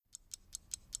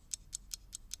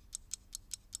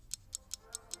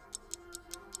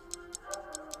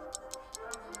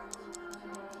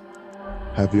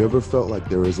Have you ever felt like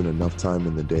there isn't enough time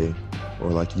in the day, or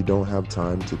like you don't have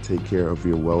time to take care of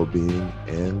your well-being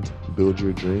and build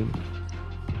your dream?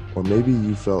 Or maybe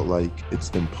you felt like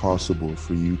it's impossible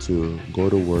for you to go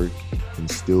to work and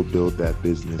still build that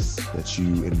business that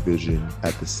you envision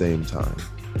at the same time.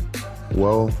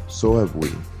 Well, so have we.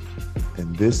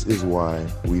 And this is why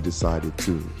we decided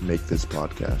to make this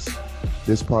podcast.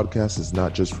 This podcast is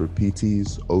not just for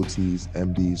PTs, OTs,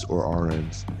 MDs, or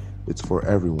RNs. It's for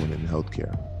everyone in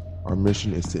healthcare. Our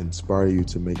mission is to inspire you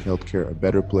to make healthcare a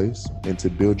better place and to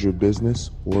build your business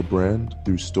or brand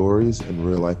through stories and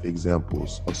real-life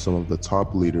examples of some of the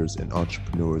top leaders and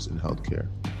entrepreneurs in healthcare.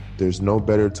 There's no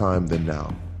better time than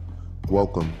now.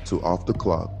 Welcome to Off the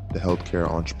Clock, the Healthcare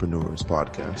Entrepreneurs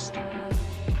Podcast.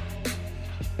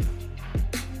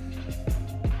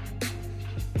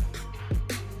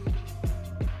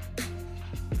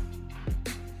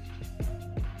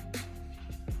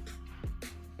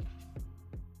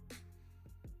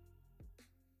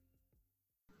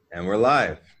 And we're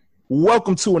live.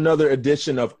 Welcome to another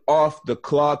edition of Off the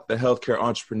Clock, the Healthcare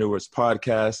Entrepreneurs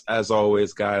Podcast. As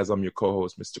always, guys, I'm your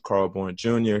co-host, Mr. Carl Bourne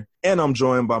Jr., and I'm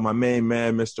joined by my main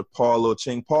man, Mr. Paul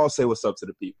Ching. Paul, say what's up to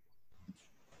the people.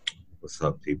 What's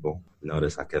up, people?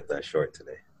 Notice I kept that short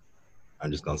today.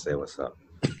 I'm just going to say what's up.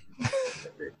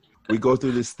 We go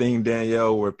through this thing,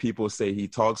 Danielle, where people say he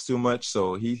talks too much,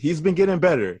 so he's been getting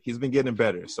better.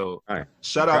 So right.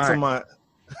 Shout out to my...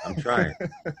 I'm trying.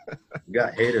 You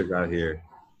got haters out here.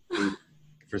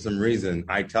 For some reason,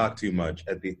 I talk too much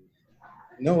at the...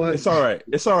 You know what? It's all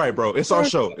right, bro. It's our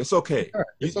show. It's okay.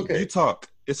 It's okay. You talk.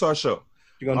 It's our show.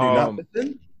 You're going to do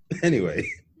nothing? Anyway.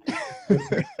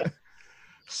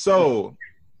 So,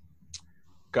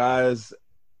 guys,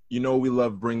 you know we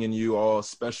love bringing you all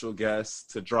special guests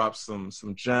to drop some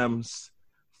gems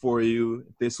for you.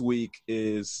 This week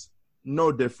is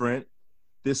no different.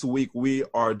 This week we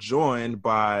are joined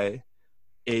by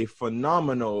a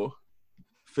phenomenal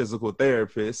physical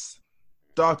therapist,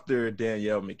 Dr.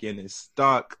 Danielle McInnes.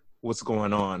 Doc, what's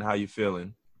going on? How you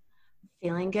feeling?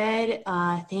 Feeling good.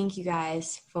 Thank you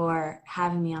guys for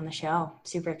having me on the show.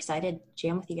 Super excited to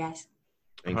jam with you guys.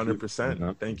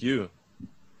 100%. Thank you.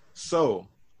 So,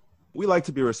 we like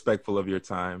to be respectful of your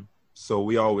time, so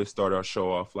we always start our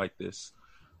show off like this.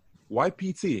 Why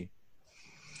PT?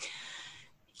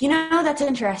 You know, that's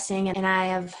interesting, and I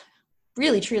have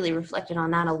really, truly reflected on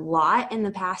that a lot in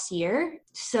the past year.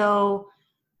 So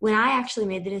when I actually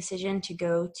made the decision to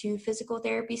go to physical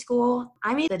therapy school,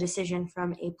 I made the decision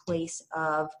from a place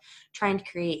of trying to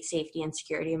create safety and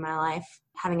security in my life,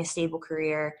 having a stable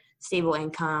career, stable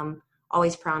income,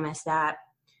 always promised that.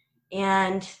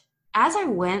 And as I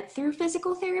went through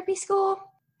physical therapy school,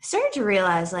 I started to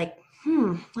realize like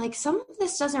some of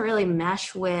this doesn't really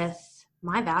mesh with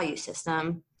my value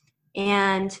system.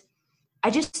 And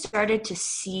I just started to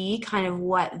see kind of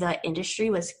what the industry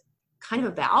was kind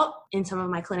of about in some of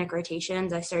my clinic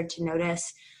rotations. I started to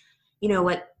notice,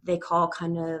 what they call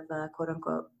kind of quote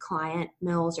unquote client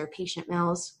mills or patient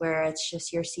mills, where it's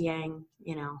just you're seeing,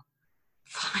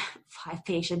 five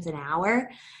patients an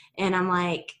hour. And I'm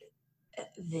like,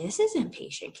 this isn't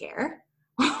patient care.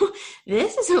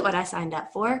 This isn't what I signed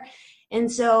up for. And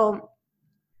so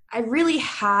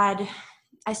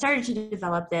I started to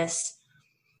develop this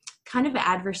kind of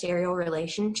adversarial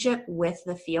relationship with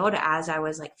the field as I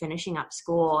was like finishing up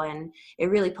school, and it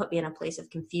really put me in a place of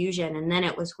confusion. And then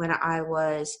it was when I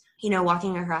was,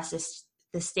 walking across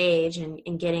the stage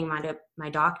and getting my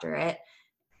doctorate,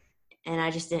 and I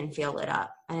just didn't feel lit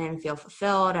up. I didn't feel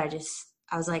fulfilled. I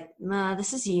was like,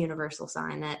 this is a universal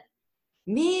sign that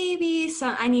maybe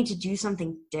I need to do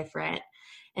something different.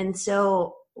 And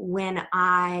so when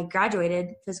I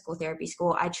graduated physical therapy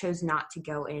school, I chose not to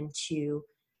go into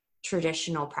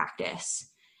traditional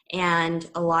practice. And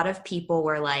a lot of people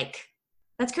were like,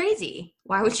 that's crazy.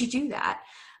 Why would you do that?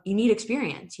 You need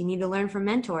experience. You need to learn from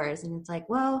mentors. And it's like,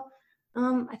 well,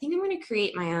 I think I'm going to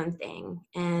create my own thing.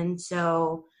 And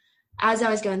so as I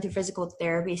was going through physical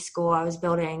therapy school, I was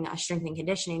building a strength and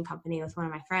conditioning company with one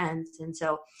of my friends. And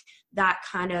so that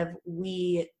kind of,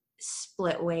 we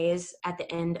split ways at the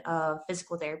end of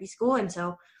physical therapy school. And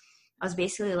so I was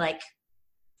basically like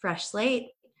fresh slate.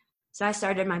 So I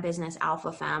started my business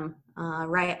Alpha Femme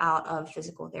right out of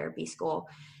physical therapy school.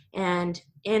 And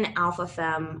in Alpha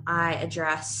Femme, I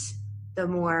address the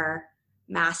more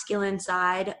masculine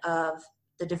side of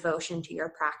the devotion to your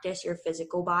practice, your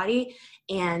physical body,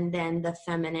 and then the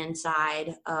feminine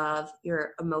side of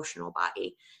your emotional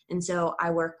body. And so I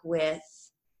work with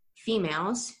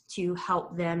females to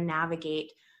help them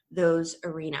navigate those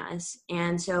arenas.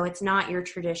 And so it's not your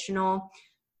traditional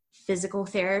physical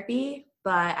therapy,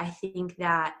 but I think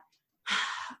that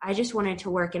I just wanted to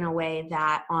work in a way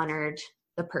that honored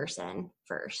the person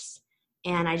first.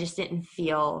 And I just didn't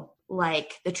feel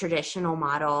like the traditional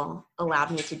model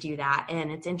allowed me to do that.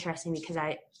 And it's interesting because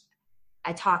I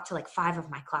talked to like 5 of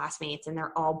my classmates and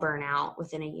they're all burnt out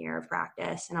within a year of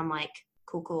practice. And I'm like,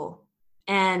 cool.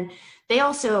 And they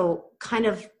also kind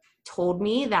of told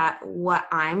me that what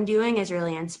I'm doing is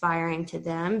really inspiring to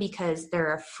them because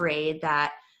they're afraid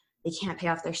that they can't pay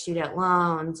off their student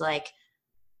loans. Like,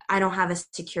 I don't have a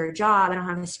secure job. I don't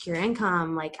have a secure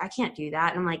income. Like, I can't do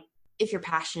that. And I'm like, if you're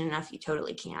passionate enough, you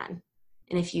totally can.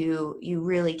 And if you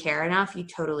really care enough, you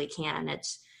totally can. And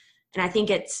I think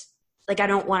it's like, I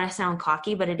don't want to sound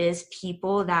cocky, but it is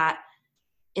people that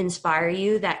inspire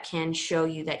you that can show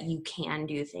you that you can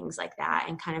do things like that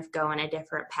and kind of go in a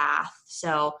different path.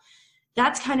 So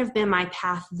that's kind of been my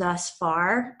path thus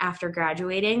far after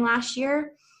graduating last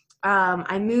year.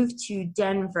 I moved to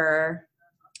Denver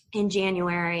in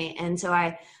January. And so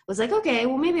I was like, okay,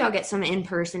 well, maybe I'll get some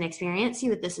in-person experience, see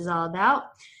what this is all about.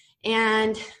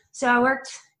 And so I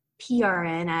worked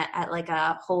PRN at like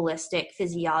a holistic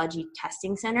physiology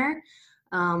testing center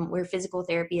where physical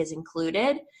therapy is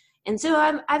included. And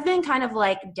so I've been kind of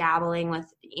like dabbling with,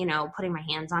 putting my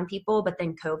hands on people, but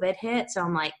then COVID hit. So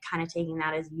I'm like kind of taking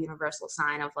that as a universal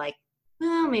sign of like,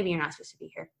 well, maybe you're not supposed to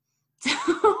be here.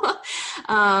 So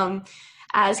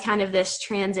as kind of this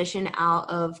transition out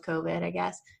of COVID, I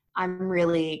guess, I'm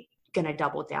really going to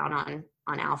double down on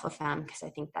Alpha Femme because I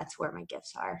think that's where my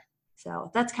gifts are. So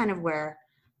that's kind of where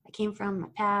I came from, my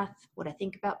path, what I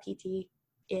think about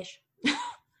PT-ish.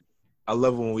 I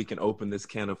love when we can open this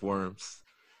can of worms.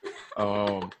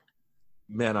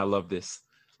 Man, I love this.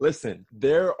 Listen,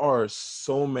 there are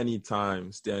so many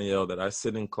times, Danielle, that I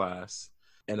sit in class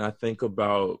and I think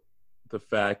about the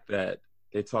fact that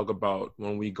they talk about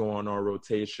when we go on our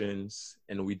rotations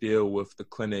and we deal with the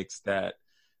clinics that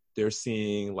they're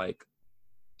seeing like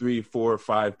 3, 4,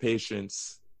 5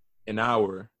 patients an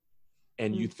hour.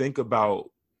 And you think about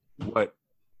what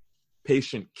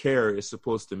patient care is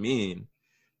supposed to mean.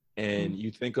 And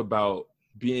you think about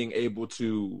being able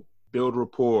to build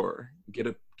rapport, get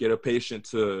a patient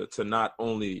to not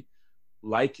only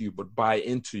like you, but buy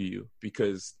into you,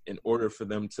 because in order for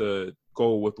them to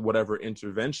go with whatever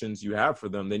interventions you have for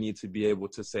them, they need to be able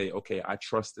to say, okay, I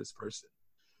trust this person.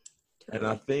 Totally.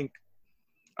 And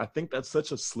I think that's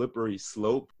such a slippery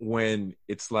slope when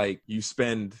it's like you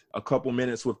spend a couple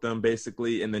minutes with them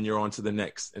basically, and then you're on to the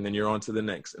next, and then you're on to the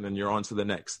next, and then you're on to the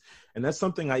next. And that's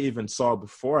something I even saw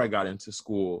before I got into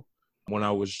school when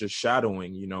I was just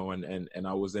shadowing, and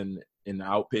I was in the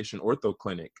outpatient ortho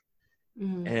clinic.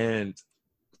 Mm-hmm. And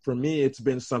for me, it's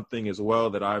been something as well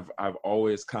that I've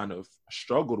always kind of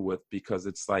struggled with, because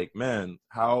it's like, man,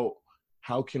 how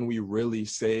can we really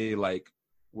say like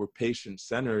we're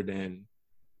patient-centered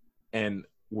and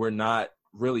we're not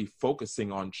really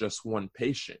focusing on just one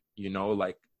patient,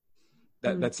 like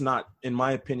that. Mm-hmm. That's not, in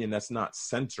my opinion, that's not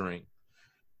centering.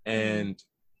 And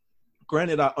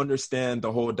granted, I understand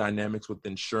the whole dynamics with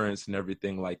insurance and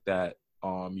everything like that,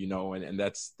 and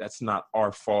that's not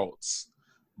our faults.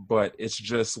 But it's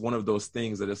just one of those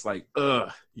things that it's like,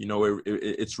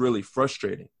 it's really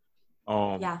frustrating.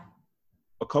 Yeah.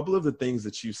 A couple of the things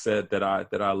that you said that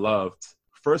I loved,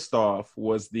 first off,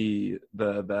 was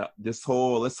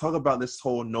let's talk about this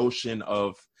whole notion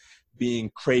of being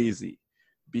crazy,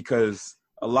 because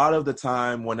a lot of the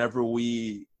time, whenever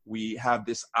we have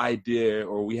this idea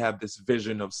or we have this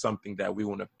vision of something that we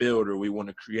want to build or we want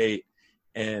to create,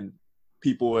 and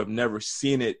people have never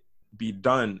seen it be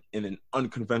done in an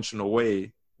unconventional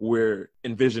way, we're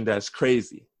envisioned as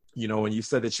crazy. When you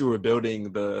said that you were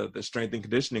building the strength and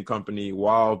conditioning company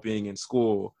while being in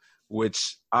school,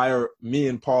 which me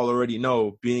and Paul already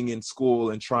know, being in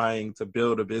school and trying to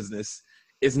build a business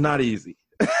is not easy.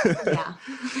 Yeah.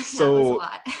 So, that was a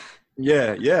lot.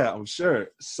 Yeah, I'm sure.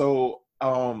 So,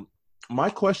 my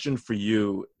question for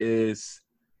you is,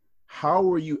 how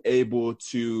were you able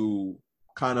to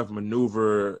kind of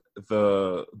maneuver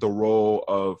the role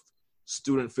of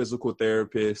student physical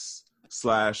therapist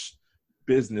 /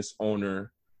 business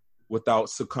owner without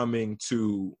succumbing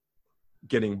to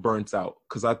getting burnt out?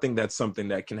 Because I think that's something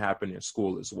that can happen in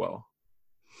school as well.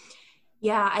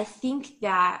 Yeah, I think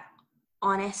that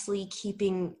honestly,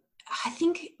 I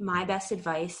think my best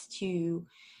advice to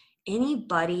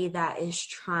anybody that is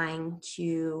trying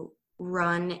to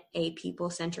run a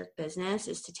people-centric business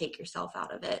is to take yourself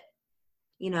out of it.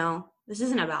 This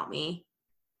isn't about me.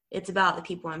 It's about the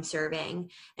people I'm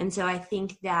serving. And so I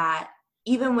think that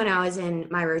even when I was in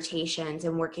my rotations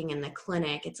and working in the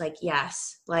clinic, it's like,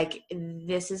 yes, like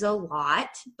this is a lot,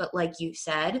 but like you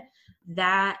said,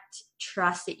 that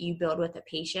trust that you build with a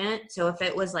patient. So if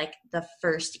it was like the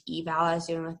first eval I was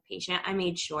doing with a patient, I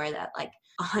made sure that like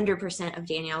 100% of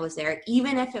Danielle was there,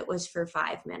 even if it was for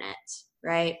 5 minutes,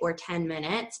 right? Or 10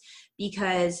 minutes,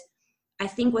 because I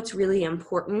think what's really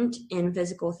important in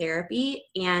physical therapy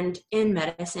and in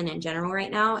medicine in general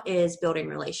right now is building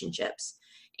relationships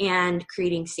and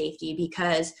creating safety,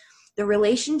 because the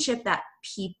relationship that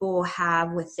people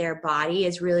have with their body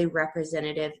is really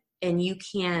representative, and you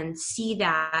can see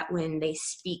that when they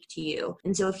speak to you.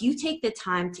 And so if you take the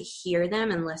time to hear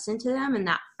them and listen to them in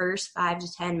that first 5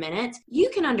 to 10 minutes, you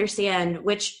can understand,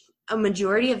 which a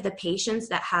majority of the patients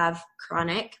that have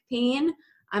chronic pain,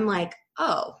 I'm like,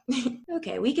 oh,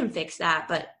 okay, we can fix that,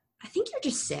 but I think you're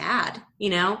just sad, you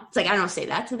know? It's like, I don't say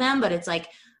that to them, but it's like,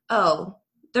 oh,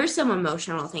 there's some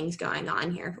emotional things going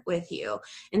on here with you.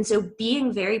 And so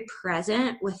being very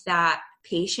present with that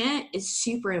patient is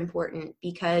super important,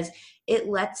 because it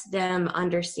lets them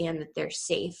understand that they're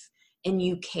safe and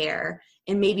you care.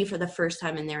 And maybe for the first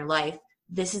time in their life,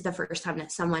 this is the first time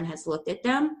that someone has looked at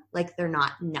them like they're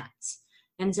not nuts.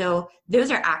 And so those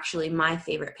are actually my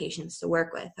favorite patients to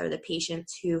work with, are the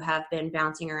patients who have been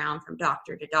bouncing around from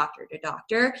doctor to doctor to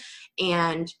doctor,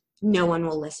 and no one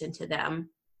will listen to them.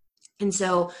 And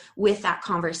so with that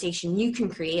conversation, you can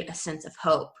create a sense of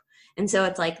hope. And so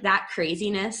it's like that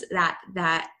craziness,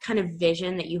 that kind of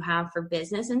vision that you have for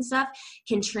business and stuff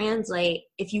can translate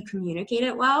if you communicate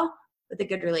it well with a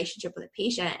good relationship with a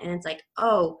patient. And it's like,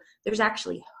 oh, there's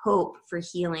actually hope for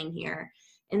healing here.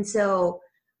 And so,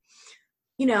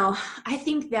 you know, I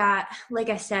think that, like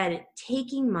I said,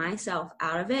 taking myself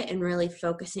out of it and really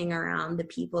focusing around the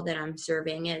people that I'm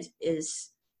serving is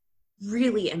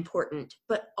really important,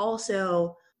 but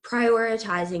also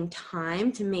prioritizing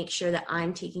time to make sure that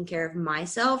I'm taking care of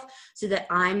myself so that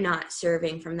I'm not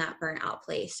serving from that burnout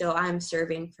place. So I'm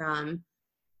serving from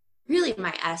really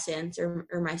my essence or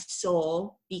my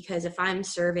soul, because if I'm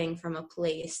serving from a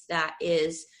place that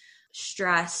is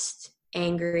stressed,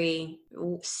 angry,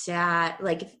 sad,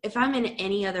 like if I'm in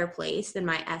any other place than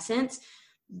my essence,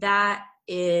 that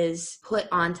is put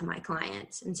onto my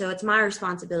clients. And so it's my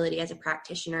responsibility as a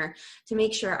practitioner to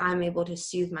make sure I'm able to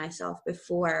soothe myself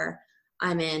before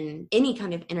I'm in any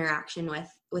kind of interaction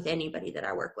with anybody that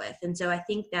I work with. And so I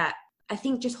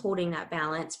think just holding that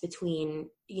balance between,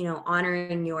 you know,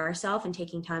 honoring yourself and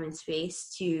taking time and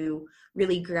space to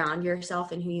really ground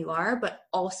yourself in who you are, but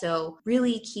also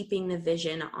really keeping the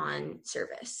vision on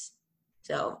service.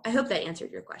 So I hope that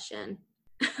answered your question.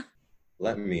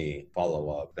 Let me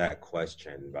follow up that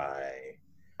question by,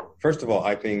 first of all,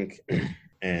 I think,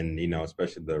 and, you know,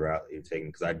 especially the route you're taking,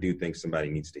 because I do think somebody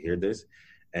needs to hear this,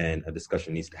 and a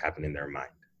discussion needs to happen in their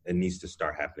mind. It needs to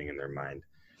start happening in their mind,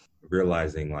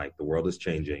 realizing like the world is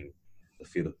changing. The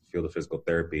field of physical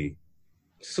therapy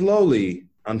slowly,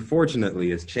 unfortunately,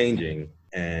 is changing.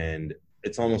 And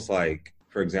it's almost like,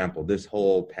 for example, this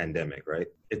whole pandemic, right?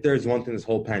 If there's one thing this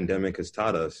whole pandemic has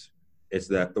taught us, it's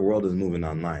that the world is moving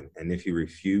online. And if you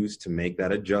refuse to make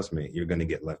that adjustment, you're going to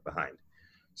get left behind.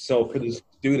 So for the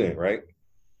student, right?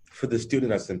 For the student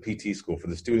that's in PT school, for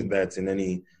the student that's in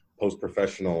any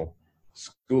post-professional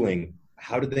schooling,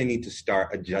 how do they need to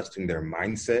start adjusting their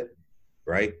mindset,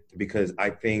 right? Because I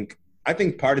think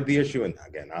part of the issue, and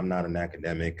again, I'm not an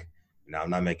academic, you know, I'm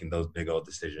not making those big old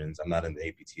decisions. I'm not in the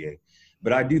APTA.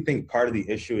 But I do think part of the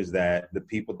issue is that the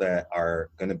people that are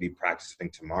going to be practicing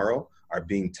tomorrow are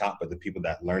being taught by the people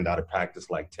that learned how to practice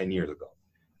like 10 years ago,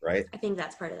 right? I think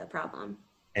that's part of the problem.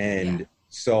 And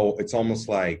so it's almost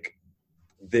like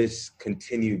this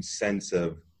continued sense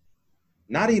of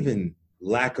not even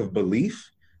lack of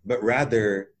belief, but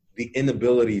rather the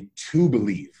inability to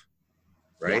believe,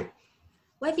 right? Yeah.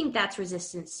 Well, I think that's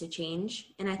resistance to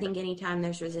change. And I think anytime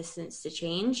there's resistance to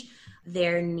change,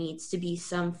 there needs to be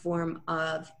some form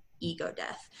of ego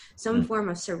death, some form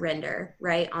of surrender,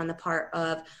 right? On the part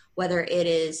of whether it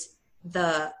is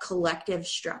the collective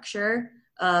structure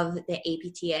of the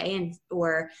APTA and,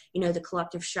 or, you know, the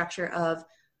collective structure of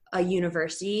a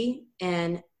university,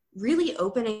 and really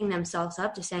opening themselves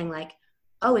up to saying like,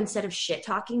 oh, instead of shit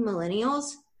talking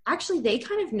millennials, actually they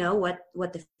kind of know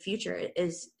what the future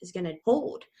is going to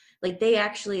hold. Like they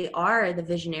actually are the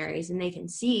visionaries and they can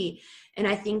see. And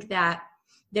I think that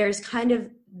there's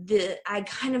I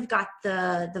kind of got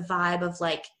the vibe of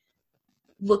like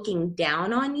looking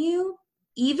down on you,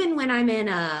 even when I'm in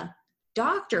a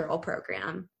doctoral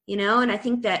program, you know? And I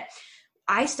think that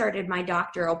I started my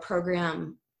doctoral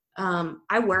program.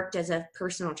 I worked as a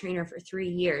personal trainer for 3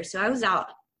 years. So I was out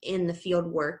in the field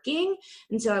working.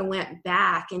 And so I went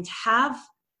back, and to have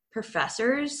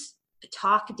professors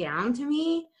talk down to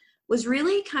me was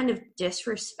really kind of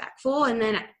disrespectful. And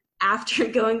then after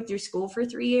going through school for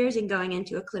 3 years and going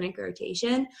into a clinic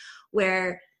rotation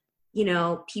where, you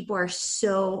know, people are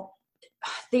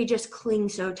they just cling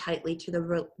so tightly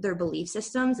to their belief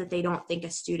systems that they don't think a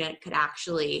student could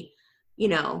actually, you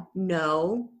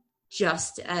know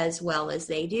just as well as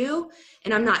they do.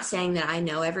 And I'm not saying that I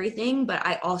know everything, but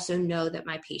I also know that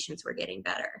my patients were getting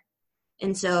better.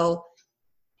 And so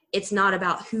it's not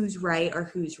about who's right or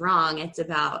who's wrong. It's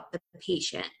about the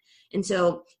patient. And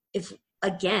so if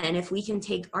we can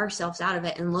take ourselves out of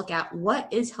it and look at what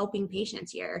is helping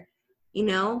patients here, you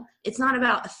know, it's not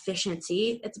about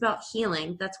efficiency. It's about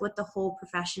healing. That's what the whole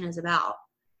profession is about.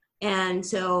 And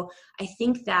so I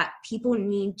think that people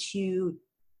need to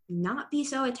not be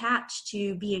so attached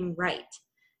to being right.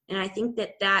 And I think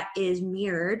that that is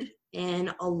mirrored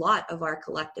in a lot of our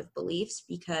collective beliefs,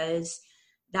 because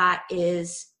that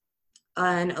is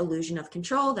an illusion of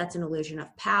control. That's an illusion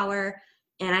of power.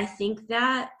 And I think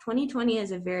that 2020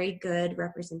 is a very good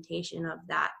representation of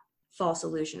that false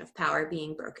illusion of power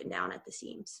being broken down at the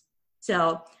seams.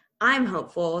 So I'm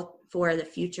hopeful for the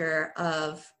future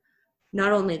of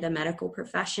not only the medical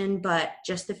profession, but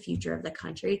just the future of the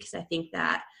country, because I think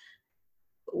that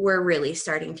we're really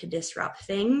starting to disrupt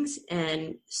things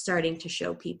and starting to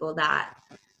show people that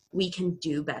we can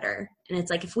do better. And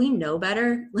it's like, if we know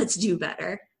better, let's do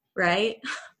better, right?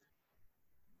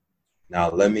 Now,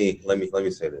 let me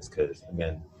say this, because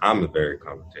again, I'm a very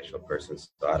confrontational person, so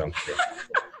I don't care.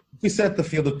 We set the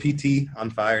field of PT on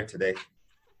fire today,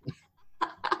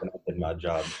 and I did my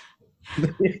job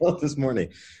this morning.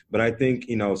 But I think,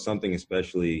 you know, something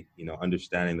especially, you know,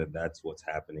 understanding that that's what's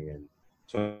happening in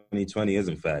 2020 is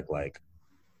in fact like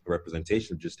a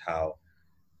representation of just how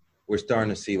we're starting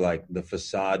to see like the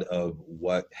facade of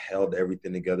what held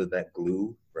everything together, that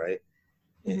glue, right?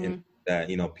 Mm-hmm. And that,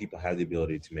 you know, people have the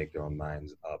ability to make their own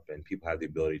minds up, and people have the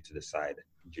ability to decide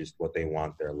just what they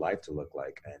want their life to look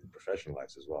like, and professional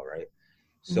lives as well, right?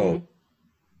 So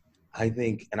I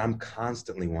think, and I'm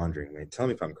constantly wondering, man, tell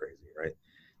me if I'm crazy, right?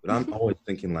 But I'm always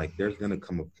thinking like there's going to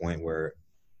come a point where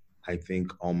I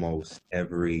think almost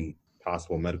every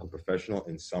possible medical professional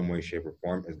in some way, shape, or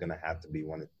form is going to have to be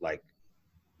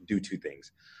do two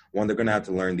things. One, they're going to have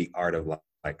to learn the art of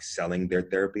like selling their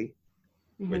therapy,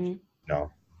 which, you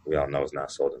know, we all know is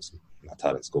not sold not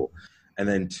taught in school. And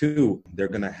then two, they're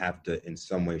going to have to, in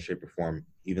some way, shape, or form,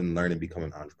 even learn and become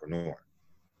an entrepreneur.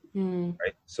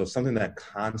 Right? So something that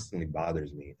constantly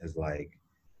bothers me is like,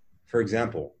 for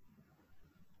example,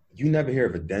 you never hear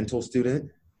of a dental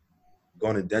student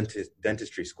going to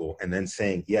dentistry school and then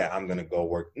saying, yeah, I'm going to go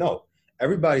work. No,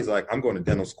 everybody's like, I'm going to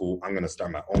dental school. I'm going to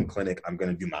start my own clinic. I'm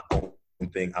going to do my own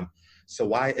thing. So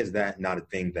why is that not a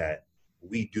thing that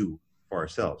we do for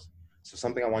ourselves? So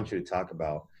something I want you to talk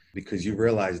about, because you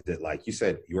realize that, like you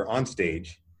said, you were on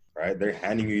stage, right? They're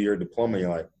handing you your diploma. You're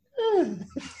like,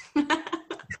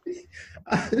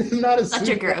 not a such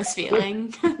a gross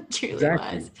feeling. Truly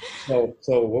exactly. was.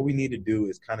 So what we need to do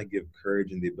is kind of give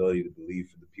courage and the ability to believe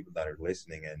for the people that are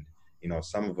listening. And, you know,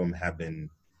 some of them have been,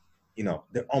 you know,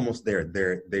 they're almost there.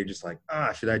 They're just like,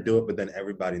 should I do it? But then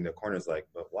everybody in their corner is like,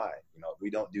 but why? You know, we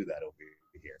don't do that over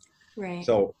here. Right.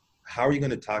 So how are you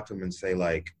going to talk to them and say,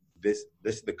 like, this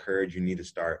is the courage you need to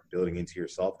start building into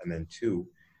yourself? And then two,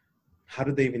 how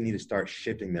do they even need to start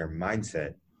shifting their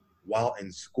mindset while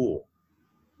in school?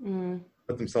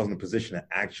 Put themselves in a position to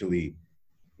actually,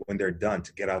 when they're done,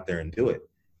 to get out there and do it.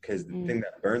 Because the thing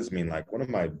that burns me, like one of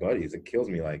my buddies, it kills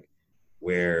me, like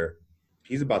where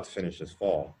he's about to finish this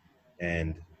fall.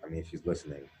 And I mean, if he's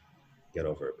listening, get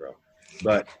over it, bro.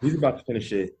 But he's about to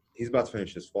finish it. He's about to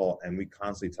finish this fall. And we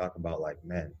constantly talk about like,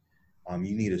 man,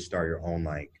 you need to start your own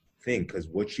like thing. Because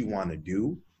what you want to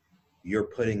do, you're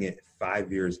putting it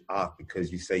 5 years off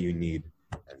because you say you need,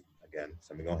 and again,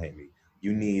 somebody gonna hate me,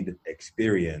 you need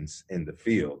experience in the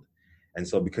field. And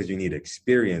so because you need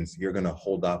experience, you're going to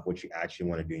hold off what you actually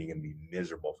want to do. And you're going to be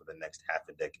miserable for the next half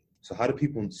a decade. So how do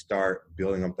people start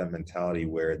building up that mentality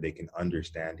where they can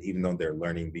understand, even though they're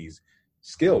learning these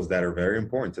skills that are very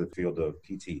important to the field of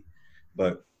PT,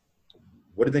 but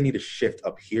what do they need to shift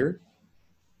up here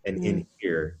and in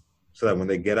here so that when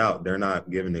they get out, they're not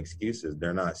giving excuses.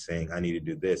 They're not saying, I need to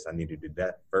do this, I need to do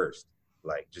that first.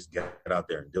 Like, just get out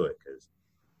there and do it.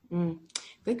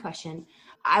 Good question.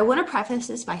 I want to preface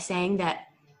this by saying that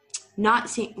not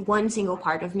one single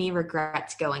part of me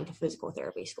regrets going to physical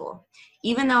therapy school.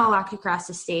 Even though I walked across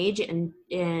the stage and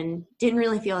didn't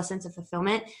really feel a sense of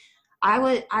fulfillment, I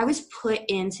was put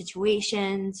in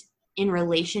situations, in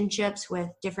relationships with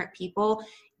different people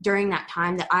during that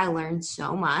time that I learned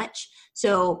so much.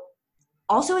 So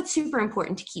also, it's super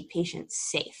important to keep patients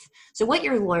safe. So what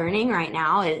you're learning right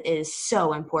now is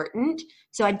so important.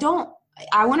 So I don't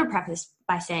I want to preface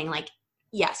by saying, like,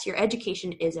 yes, your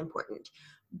education is important.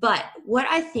 But what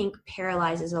I think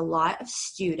paralyzes a lot of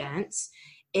students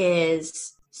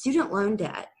is student loan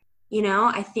debt. You know,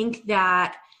 I think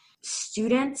that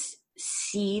students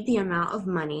see the amount of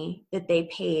money that they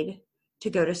paid to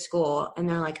go to school and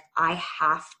they're like, I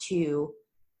have to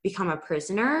become a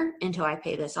prisoner until I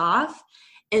pay this off,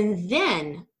 and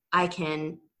then I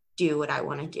can do what I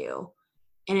want to do.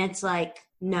 And it's like,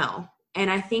 no.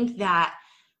 And I think that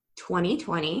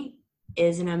 2020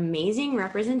 is an amazing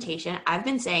representation. I've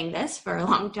been saying this for a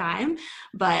long time,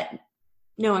 but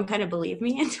no one kind of believed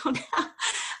me until now.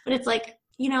 But it's like,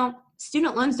 you know,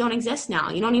 student loans don't exist now.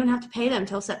 You don't even have to pay them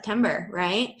till September,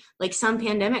 right? Like some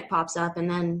pandemic pops up and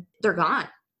then they're gone.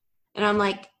 And I'm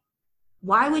like,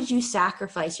 why would you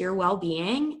sacrifice your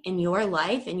well-being and your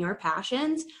life and your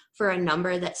passions for a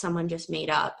number that someone just made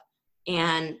up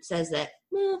and says that,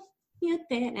 well, you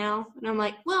pay it now? And I'm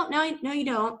like, well, no, you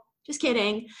don't. Just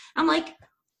kidding. I'm like,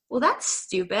 well, that's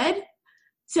stupid.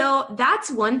 So that's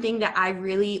one thing that I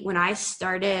really, when I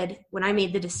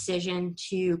made the decision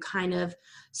to kind of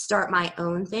start my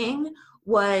own thing,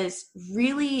 was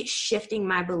really shifting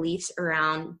my beliefs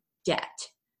around debt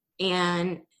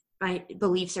and my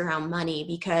beliefs around money.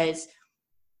 Because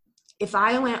if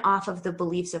I went off of the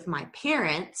beliefs of my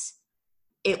parents,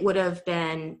 it would have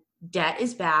been debt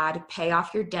is bad, pay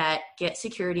off your debt, get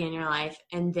security in your life,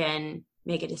 and then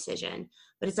make a decision.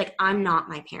 But it's like, I'm not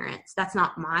my parents. That's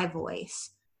not my voice.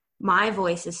 My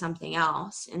voice is something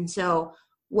else. And so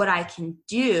what I can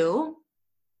do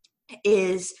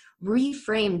is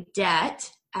reframe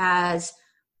debt as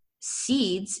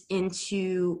seeds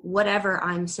into whatever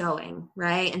I'm sowing,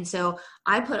 right? And so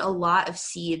I put a lot of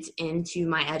seeds into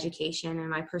my education and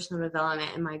my personal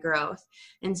development and my growth.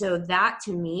 And so that,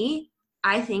 to me,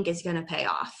 I think is going to pay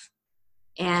off.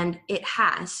 And it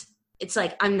has. It's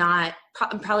like, I'm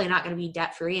probably not going to be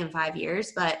debt free in 5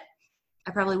 years, but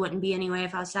I probably wouldn't be anyway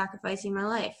if I was sacrificing my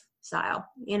lifestyle,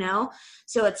 you know?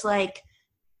 So it's like,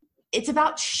 it's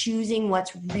about choosing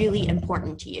what's really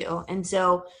important to you. And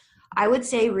so I would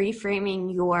say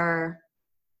reframing your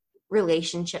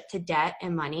relationship to debt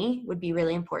and money would be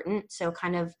really important. So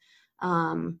kind of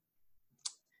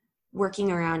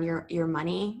working around your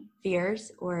money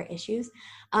fears or issues.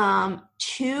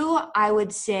 2, I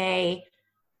would say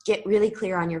get really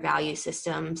clear on your value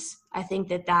systems. I think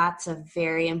that that's a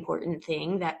very important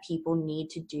thing that people need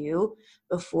to do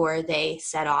before they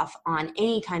set off on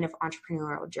any kind of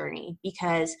entrepreneurial journey.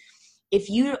 Because if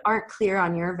you aren't clear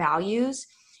on your values,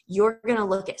 you're going to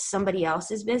look at somebody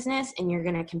else's business and you're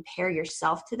going to compare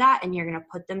yourself to that, and you're going to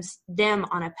put them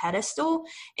on a pedestal,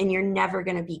 and you're never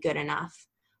going to be good enough.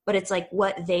 But it's like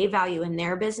what they value in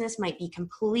their business might be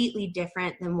completely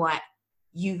different than what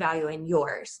you value in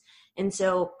yours. And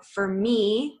so for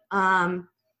me,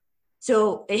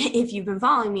 so if you've been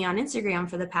following me on Instagram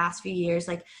for the past few years,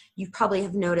 like you probably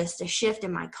have noticed a shift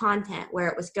in my content where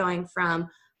it was going from,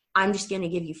 I'm just going to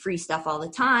give you free stuff all the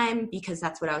time because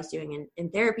that's what I was doing in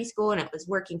therapy school and it was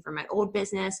working for my old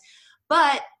business.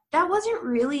 But that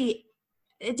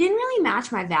it didn't really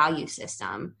match my value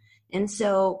system. And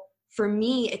so for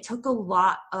me, it took a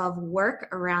lot of work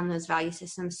around those value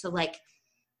systems to like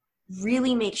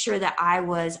really make sure that I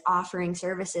was offering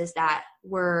services that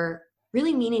were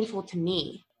really meaningful to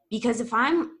me. Because if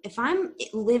I'm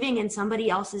living in somebody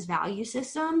else's value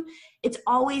system, it's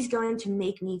always going to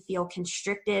make me feel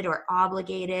constricted or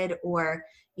obligated, or,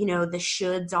 you know, the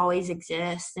shoulds always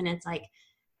exist. And it's like,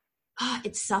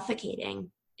 it's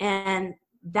suffocating. And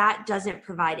that doesn't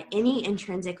provide any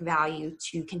intrinsic value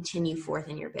to continue forth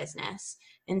in your business.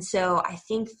 And so I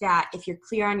think that if you're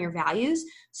clear on your values,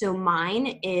 so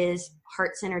mine is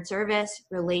heart-centered service,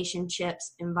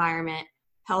 relationships, environment,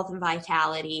 health and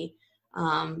vitality.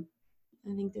 I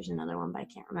think there's another one, but I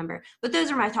can't remember. But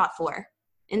those are my top 4.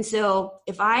 And so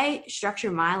if I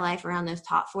structure my life around those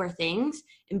top 4 things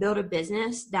and build a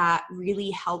business that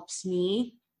really helps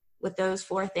me with those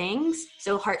 4 things,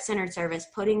 so heart-centered service,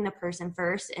 putting the person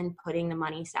first and putting the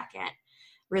money second.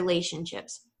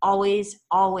 Relationships, always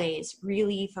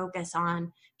really focus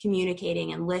on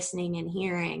communicating and listening and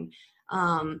hearing.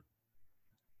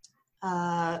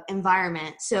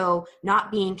 Environment, so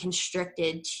not being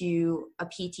constricted to a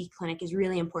PT clinic is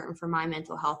really important for my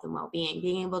mental health and well-being.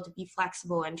 Being able to be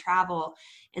flexible and travel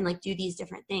and like do these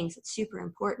different things, it's super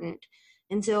important.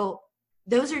 And so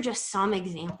those are just some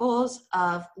examples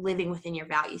of living within your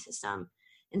value system.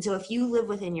 And so if you live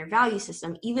within your value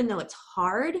system, even though it's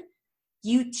hard,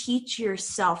 you teach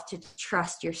yourself to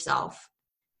trust yourself.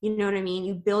 You know what I mean?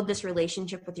 You build this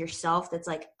relationship with yourself that's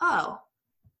like, oh,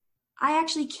 I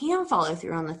actually can follow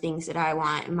through on the things that I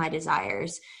want and my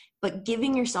desires. But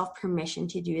giving yourself permission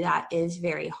to do that is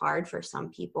very hard for some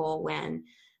people when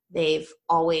they've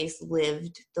always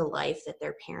lived the life that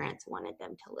their parents wanted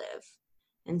them to live.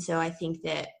 And so I think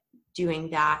that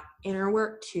doing that inner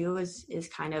work too is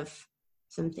kind of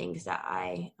some things that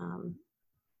I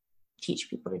teach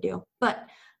people to do. But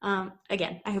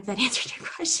again, I hope that answered your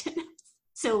question.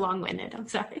 So long-winded, I'm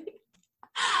sorry.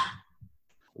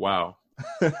 Wow.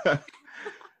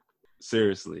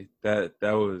 Seriously, that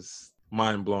was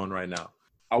mind-blowing right now.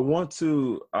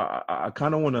 I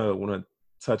kind of want to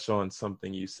touch on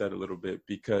something you said a little bit,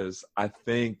 because I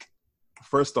think,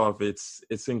 first off,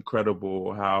 it's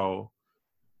incredible how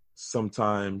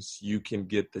sometimes you can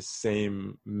get the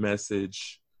same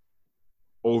message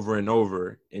over and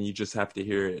over, and you just have to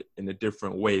hear it in a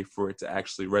different way for it to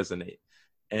actually resonate.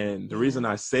 And the reason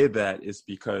I say that is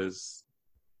because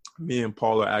me and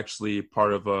Paul are actually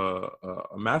part of a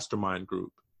mastermind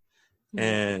group.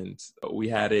 And we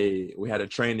had a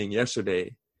training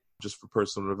yesterday just for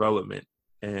personal development.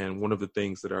 And one of the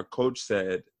things that our coach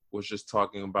said was just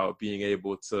talking about being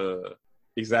able to,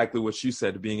 exactly what you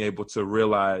said, being able to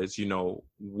realize,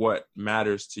 what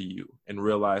matters to you, and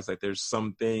realize that there's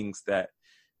some things that,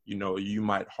 you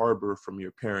might harbor from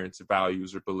your parents'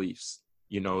 values or beliefs,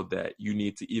 that you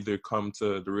need to either come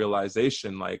to the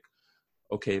realization like,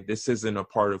 okay, this isn't a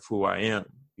part of who I am,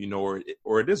 or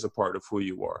it is a part of who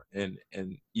you are, and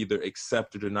either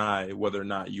accept or deny whether or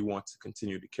not you want to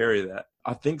continue to carry that.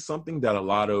 I think something that a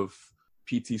lot of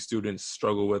PT students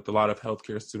struggle with, a lot of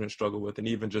healthcare students struggle with, and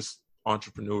even just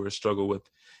entrepreneurs struggle with,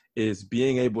 is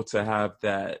being able to have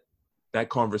that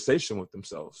conversation with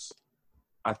themselves.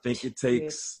 I think it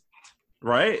takes,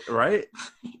 right?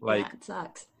 Like, yeah, it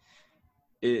sucks.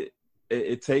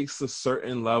 It takes a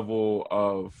certain level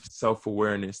of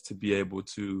self-awareness to be able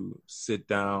to sit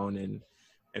down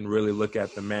and really look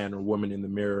at the man or woman in the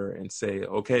mirror and say,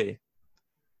 okay,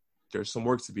 there's some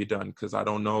work to be done, because I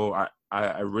don't know,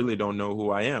 I really don't know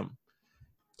who I am.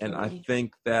 And I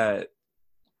think that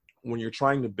when you're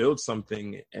trying to build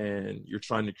something and you're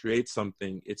trying to create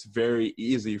something, it's very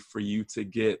easy for you to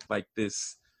get like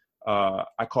this,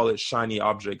 I call it shiny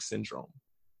object syndrome,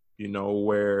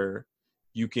 where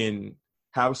you can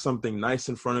have something nice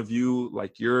in front of you,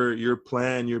 like your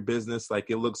plan, your business, like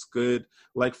it looks good.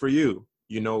 Like for you,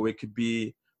 it could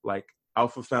be like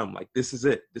Alpha Femme, like this is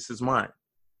it, this is mine,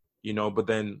 but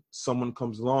then someone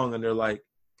comes along and they're like,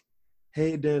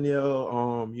 hey,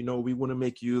 Danielle, we want to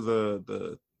make you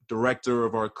the director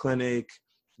of our clinic.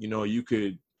 You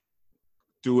could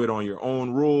do it on your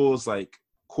own rules, like,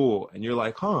 cool. And you're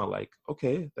like, like,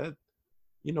 okay, that,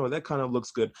 that kind of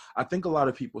looks good. I think a lot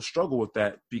of people struggle with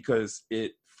that because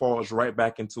it falls right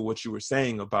back into what you were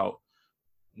saying about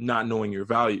not knowing your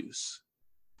values.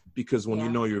 Because when you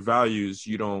know your values,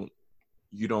 you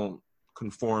don't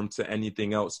conform to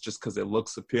anything else just because it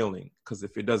looks appealing. Because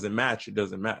if it doesn't match, it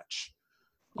doesn't match.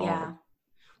 Yeah.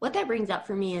 What that brings up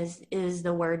for me is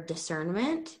the word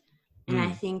discernment. And I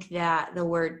think that the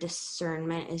word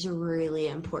discernment is really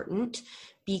important,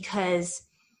 because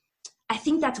I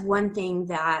think that's one thing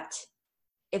that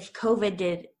if COVID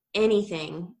did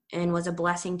anything and was a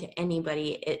blessing to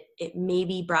anybody, it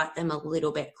maybe brought them a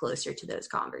little bit closer to those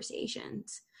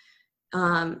conversations.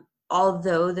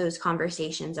 Although those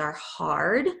conversations are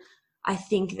hard, I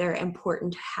think they're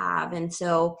important to have. And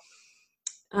so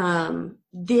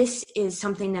this is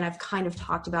something that I've kind of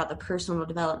talked about, the personal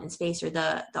development space or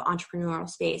the entrepreneurial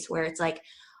space, where it's like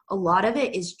a lot of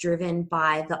it is driven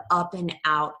by the up and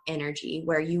out energy,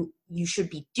 where you should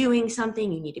be doing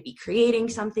something, you need to be creating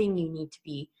something, you need to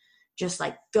be just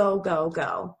like go, go,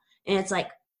 go. And it's like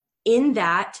in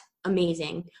that,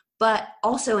 amazing. But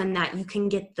also in that you can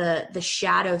get the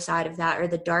shadow side of that, or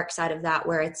the dark side of that,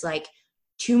 where it's like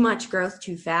too much growth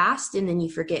too fast, and then you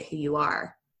forget who you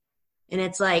are. And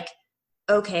it's like,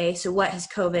 okay, so what has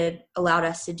COVID allowed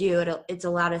us to do? It's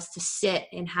allowed us to sit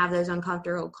and have those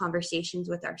uncomfortable conversations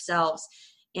with ourselves.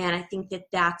 And I think that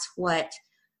that's what,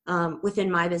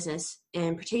 within my business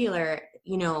in particular,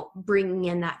 bringing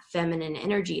in that feminine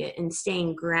energy and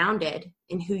staying grounded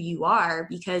in who you are,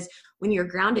 because when you're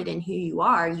grounded in who you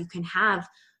are, you can have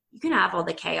all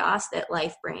the chaos that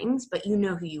life brings, but you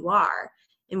know who you are.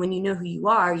 And when you know who you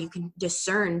are, you can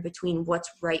discern between what's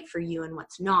right for you and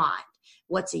what's not,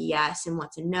 what's a yes and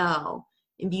what's a no,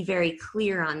 and be very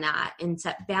clear on that, and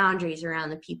set boundaries around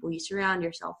the people you surround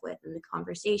yourself with and the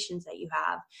conversations that you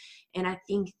have. And I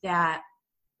think that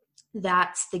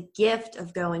that's the gift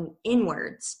of going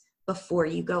inwards before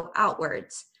you go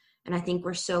outwards. And I think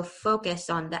we're so focused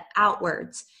on the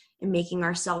outwards and making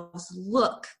ourselves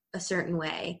look a certain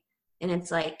way. And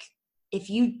it's like, if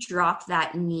you drop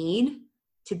that need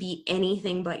to be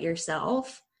anything but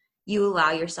yourself, you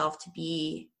allow yourself to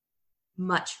be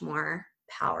much more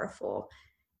powerful.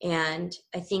 And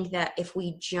I think that if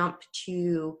we jump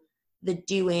to the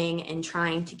doing and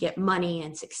trying to get money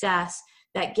and success,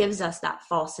 that gives us that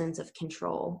false sense of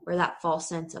control or that false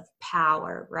sense of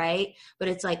power, right? But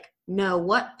it's like, no,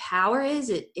 what power is,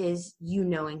 it is you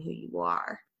knowing who you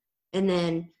are. And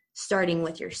then starting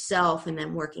with yourself and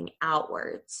then working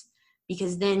outwards,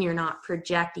 because then you're not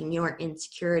projecting your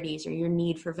insecurities or your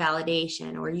need for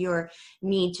validation or your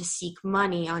need to seek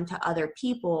money onto other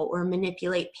people or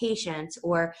manipulate patients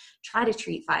or try to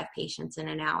treat 5 patients in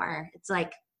an hour. It's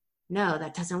like, no,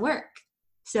 that doesn't work.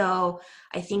 So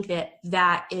I think that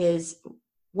that is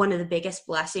one of the biggest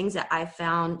blessings that I've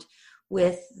found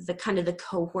with the kind of the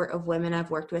cohort of women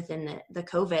I've worked with in the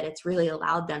COVID. It's really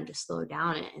allowed them to slow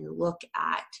down and look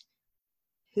at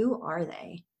who are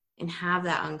they and have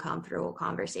that uncomfortable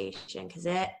conversation. Because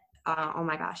oh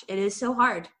my gosh, it is so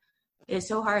hard. It is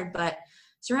so hard. But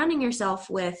surrounding yourself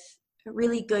with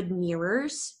really good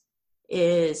mirrors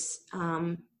is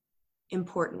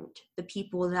important. The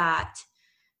people that,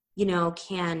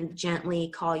 can gently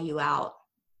call you out,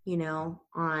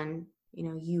 on,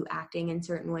 you acting in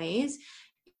certain ways.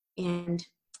 And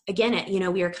again,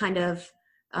 we are kind of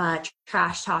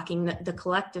trash talking the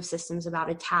collective systems about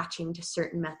attaching to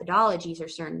certain methodologies or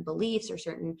certain beliefs or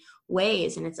certain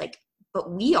ways. And it's like,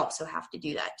 but we also have to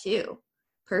do that too.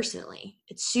 Personally,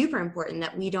 it's super important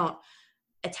that we don't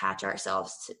attach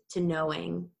ourselves to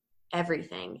knowing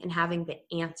everything and having the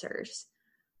answers.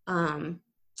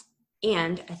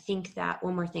 And I think that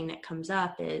one more thing that comes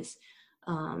up is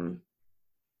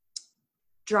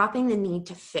dropping the need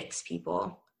to fix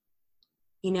people.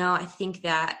 I think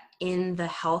that in the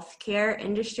healthcare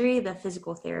industry, the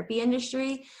physical therapy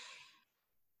industry,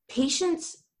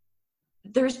 patients,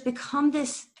 there's become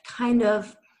this kind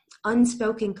of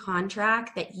unspoken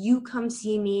contract that you come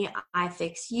see me, I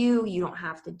fix you, you don't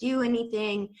have to do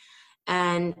anything,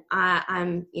 and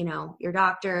I'm your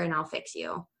doctor and I'll fix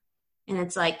you. And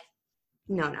it's like,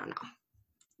 no.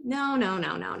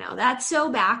 That's so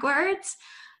backwards.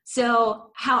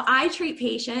 So how I treat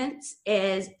patients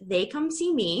is they come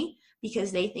see me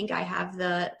because they think I have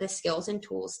the skills and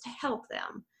tools to help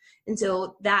them. And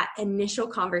so that initial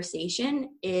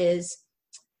conversation is,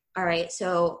 all right,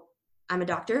 so I'm a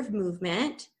doctor of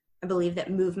movement. I believe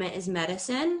that movement is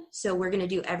medicine. So we're going to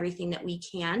do everything that we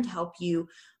can to help you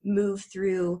move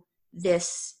through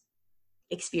this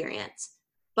experience.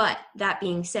 But that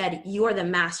being said, you're the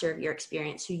master of your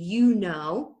experience. So you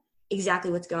know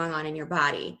exactly what's going on in your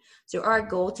body. So our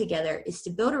goal together is to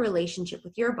build a relationship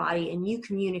with your body, and you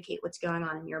communicate what's going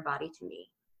on in your body to me.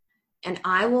 And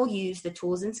I will use the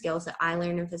tools and skills that I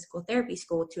learned in physical therapy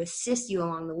school to assist you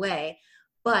along the way.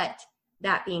 But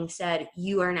that being said,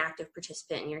 you are an active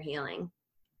participant in your healing.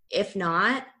 If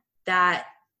not,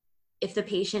 if the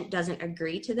patient doesn't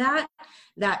agree to that,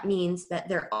 that means that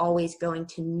they're always going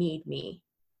to need me,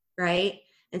 right?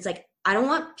 It's like, I don't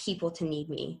want people to need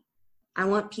me. I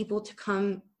want people to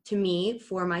come to me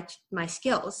for my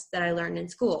skills that I learned in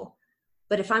school.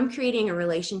 But if I'm creating a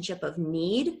relationship of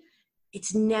need,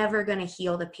 it's never going to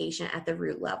heal the patient at the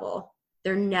root level.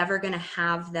 They're never going to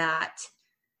have that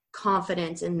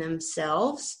confidence in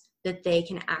themselves that they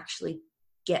can actually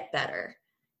get better.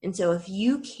 And so if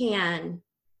you can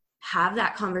have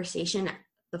that conversation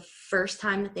the first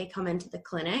time that they come into the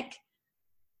clinic,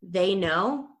 they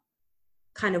know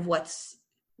kind of what's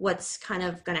kind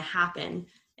of going to happen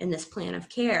in this plan of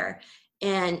care.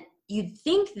 And you'd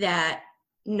think that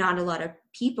not a lot of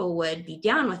people would be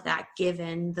down with that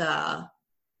given the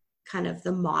kind of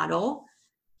the model,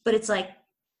 but it's like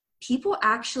people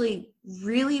actually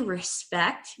really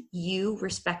respect you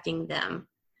respecting them.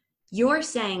 You're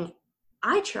saying,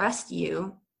 I trust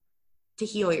you to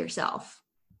heal yourself.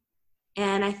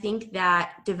 And I think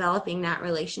that developing that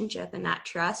relationship and that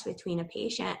trust between a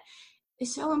patient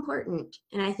is so important.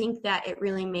 And I think that it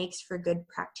really makes for good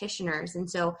practitioners. And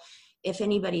so if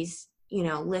anybody's,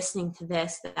 listening to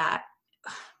this that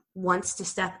wants to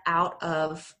step out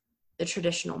of the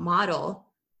traditional model,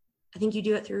 I think you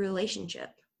do it through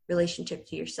relationship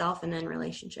to yourself and then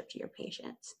relationship to your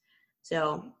patients.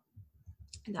 So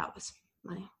that was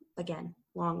my, again,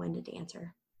 long-winded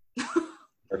answer.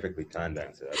 Perfectly timed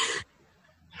answer.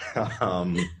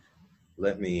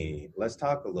 Let's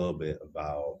talk a little bit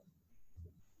about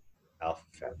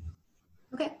AlphaFem.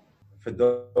 Okay. For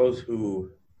those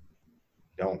who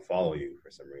don't follow you for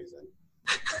some reason,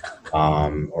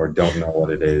 or don't know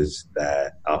what it is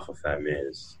that AlphaFem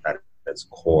is at its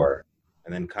core,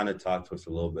 and then kind of talk to us a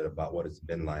little bit about what it's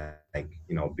been like,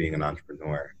 being an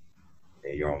entrepreneur,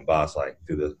 your own boss, like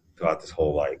through throughout this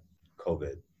whole like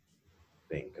COVID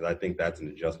thing, because I think that's an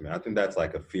adjustment. I think that's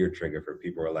like a fear trigger for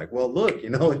people who are like, well, look,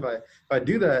 if I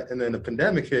do that and then the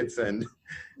pandemic hits and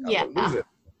I'm Yeah. gonna lose it.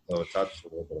 So talk to us a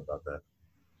little bit about that.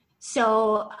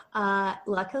 So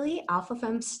luckily,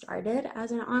 AlphaFem started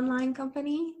as an online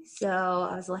company. So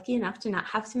I was lucky enough to not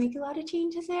have to make a lot of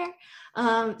changes there.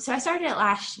 So I started it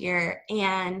last year.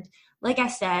 And like I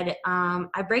said,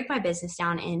 I break my business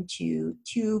down into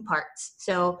two parts.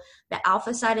 So the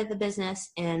alpha side of the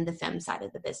business and the fem side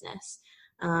of the business.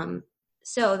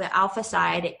 So the alpha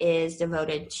side is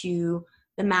devoted to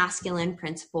the masculine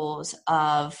principles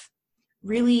of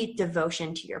really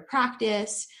devotion to your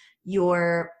practice,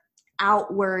 your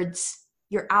outward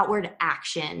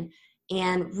action,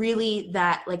 and really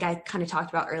that, like I kind of talked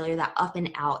about earlier, that up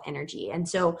and out energy. And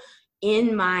so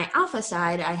in my alpha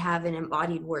side, I have an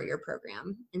embodied warrior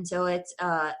program. And so it's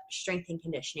a strength and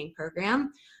conditioning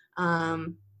program,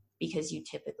 because you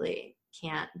typically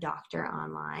can't doctor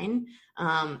online.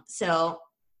 So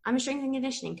I'm a strength and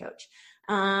conditioning coach.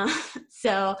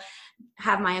 So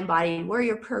have my embodied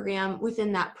warrior program.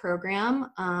 Within that program,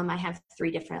 I have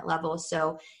 3 different levels.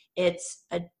 So it's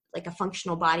like a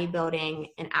functional bodybuilding,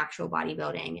 an actual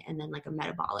bodybuilding, and then like a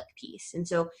metabolic piece. And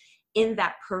so in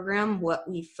that program, what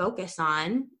we focus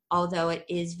on, although it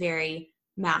is very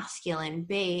masculine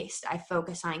based, I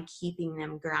focus on keeping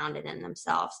them grounded in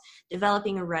themselves,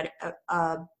 developing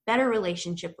a better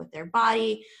relationship with their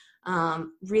body,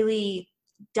 really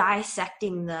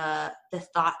dissecting the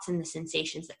thoughts and the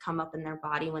sensations that come up in their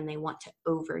body when they want to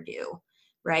overdo,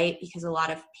 right? Because a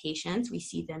lot of patients, we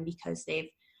see them because they've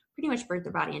pretty much burnt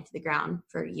their body into the ground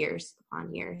for years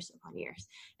upon years upon years.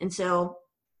 And so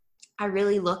I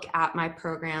really look at my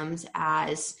programs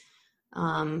as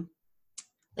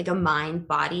like a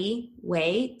mind-body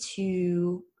way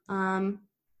to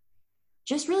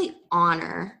just really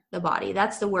honor the body.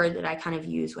 That's the word that I kind of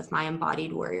use with my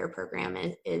embodied warrior program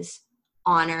is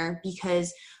honor,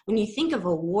 because when you think of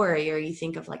a warrior, you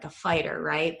think of like a fighter,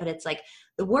 right? But it's like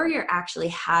the warrior actually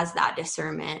has that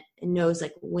discernment and knows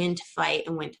like when to fight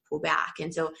and when to pull back.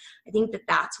 And so I think that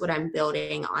that's what I'm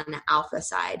building on the alpha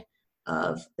side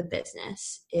of the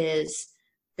business, is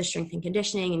the strength and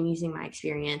conditioning, and using my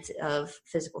experience of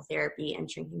physical therapy and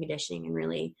strength and conditioning, and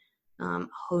really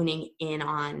honing in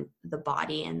on the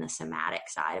body and the somatic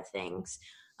side of things.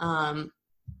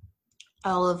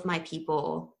 All of my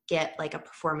people get like a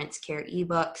performance care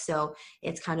ebook. So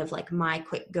it's kind of like my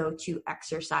quick go-to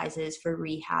exercises for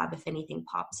rehab. If anything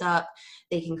pops up,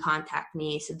 they can contact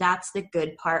me. So that's the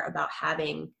good part about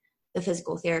having the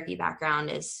physical therapy background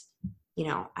is,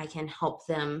 I can help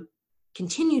them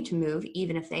continue to move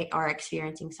even if they are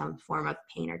experiencing some form of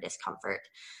pain or discomfort.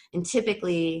 And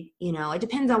typically, it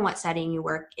depends on what setting you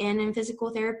work in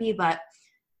physical therapy, but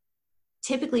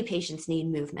typically patients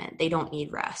need movement. They don't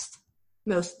need rest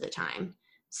most of the time.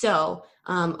 So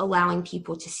allowing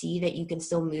people to see that you can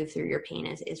still move through your pain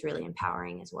is really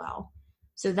empowering as well.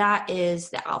 So that is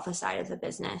the alpha side of the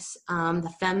business.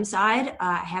 The fem side,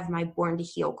 I have my Born to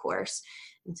Heal course.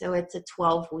 And so it's a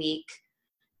 12-week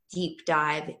deep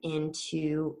dive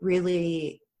into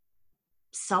really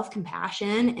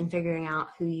self-compassion and figuring out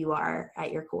who you are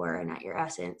at your core and at your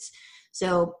essence.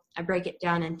 So I break it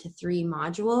down into 3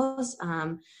 modules.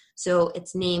 So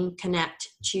it's name, connect,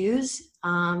 choose.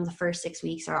 The first 6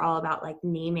 weeks are all about like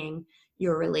naming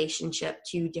your relationship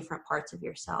to different parts of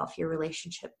yourself, your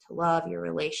relationship to love, your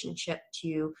relationship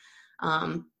to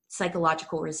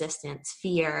psychological resistance,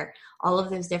 fear, all of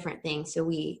those different things. So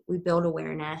we build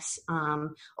awareness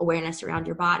around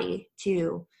your body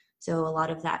too. So a lot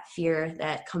of that fear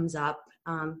that comes up,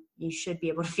 you should be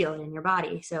able to feel it in your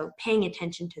body. So paying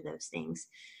attention to those things.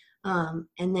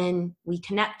 And then we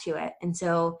connect to it. And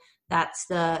so that's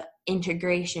the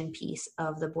integration piece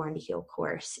of the Born to Heal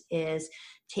course, is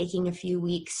taking a few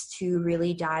weeks to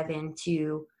really dive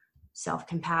into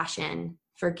self-compassion,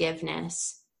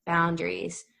 forgiveness,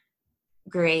 boundaries,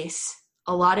 grace,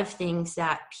 a lot of things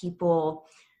that people,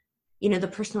 the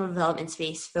personal development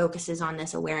space focuses on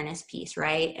this awareness piece,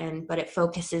 right? But it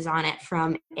focuses on it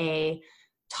from a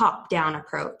top-down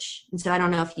approach. And so I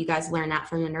don't know if you guys learned that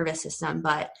from the nervous system,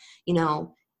 but,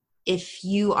 if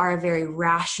you are a very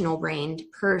rational-brained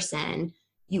person,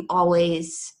 you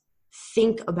always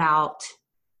think about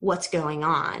what's going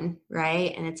on,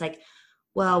 right? And it's like,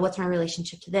 well, what's my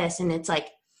relationship to this? And it's like,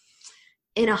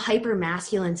 in a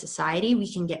hyper-masculine society,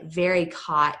 we can get very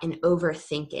caught in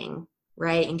overthinking,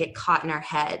 right? And get caught in our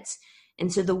heads.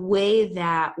 And so the way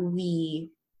that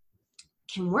we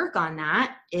can work on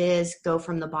that is go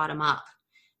from the bottom up.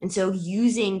 And so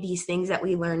using these things that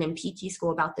we learn in PT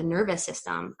school about the nervous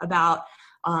system, about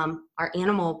our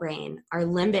animal brain, our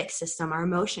limbic system, our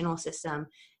emotional system,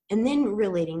 and then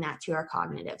relating that to our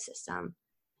cognitive system.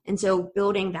 And so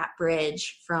building that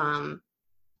bridge from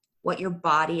what your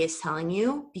body is telling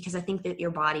you, because I think that your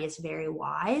body is very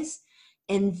wise,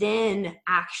 and then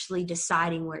actually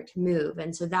deciding where to move.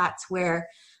 And so that's where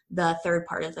the third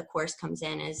part of the course comes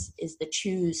in, is the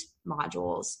choose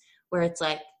modules, where it's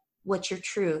like, what's your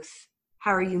truth?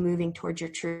 How are you moving towards your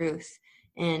truth?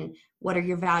 And what are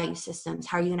your value systems?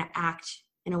 How are you going to act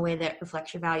in a way that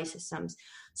reflects your value systems?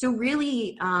 So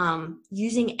really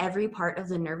using every part of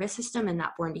the nervous system in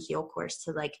that Born to Heal course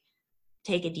to like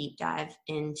take a deep dive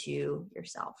into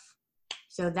yourself.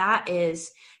 So that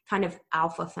is kind of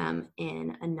Alpha Femme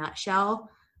in a nutshell.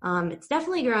 It's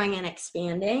definitely growing and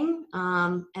expanding,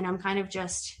 and I'm kind of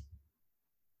just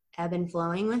ebb and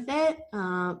flowing with it.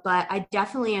 But I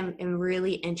definitely am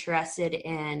really interested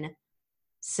in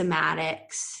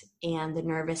somatics and the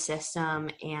nervous system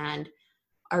and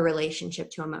our relationship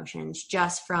to emotions,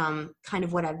 just from kind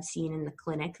of what I've seen in the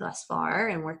clinic thus far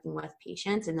and working with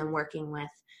patients and then working with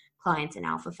clients in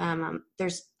Alpha Femme.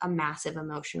 There's a massive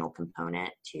emotional component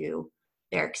to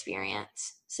their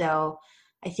experience. So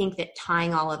I think that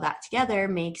tying all of that together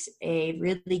makes a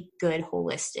really good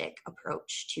holistic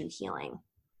approach to healing.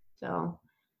 So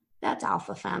that's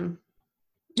Alpha Femme.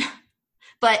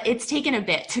 But it's taken a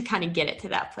bit to kind of get it to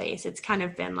that place. It's kind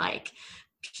of been like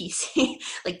piecing,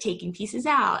 like taking pieces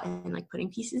out and like putting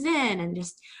pieces in, and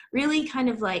just really kind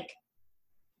of like,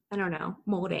 I don't know,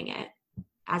 molding it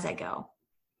as I go.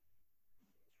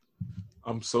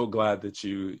 I'm so glad that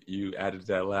you added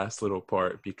that last little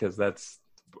part, because that's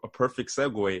a perfect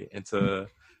segue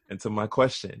into my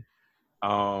question.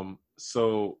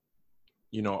 So,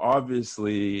 you know,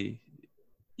 obviously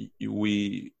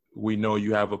we know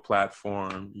you have a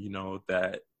platform, you know,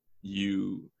 that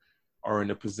you are in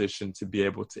a position to be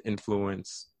able to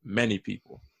influence many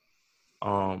people.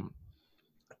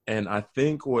 And I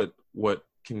think what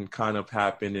can kind of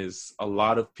happen is a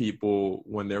lot of people,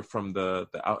 when they're from the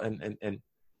out, and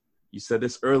you said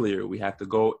this earlier, we have to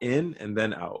go in and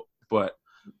then out, but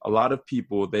a lot of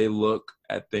people, they look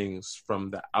at things from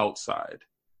the outside.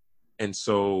 And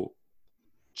so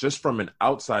just from an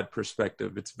outside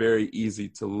perspective, it's very easy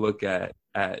to look at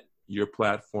your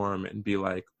platform and be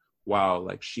like, wow,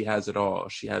 like she has it all.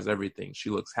 She has everything. She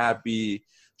looks happy.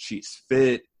 She's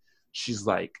fit. She's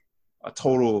like a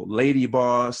total lady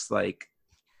boss. Like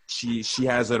she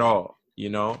has it all, you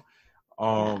know?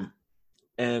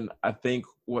 And I think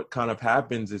what kind of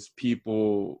happens is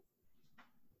people,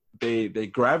 they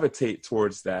gravitate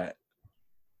towards that,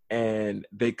 and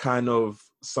they kind of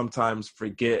sometimes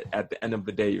forget at the end of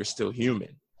the day, you're still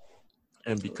human.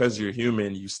 And because you're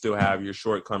human, you still have your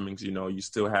shortcomings, you know, you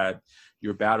still had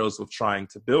your battles with trying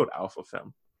to build Alpha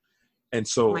Femme. And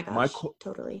so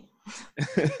totally.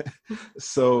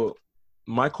 So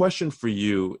my question for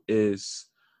you is,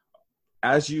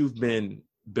 as you've been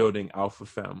building Alpha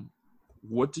Femme,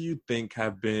 what do you think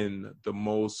have been the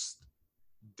most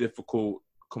difficult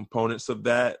components of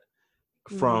that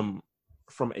from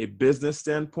a business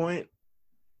standpoint,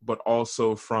 but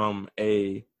also from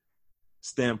a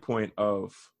standpoint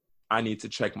of, I need to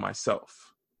check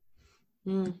myself?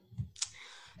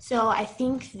 So I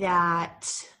think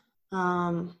that,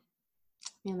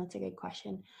 that's a good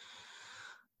question.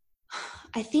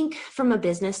 I think from a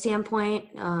business standpoint,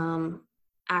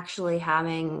 actually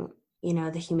having, you know,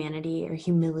 the humanity or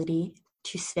humility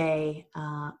to say,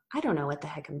 I don't know what the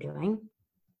heck I'm doing.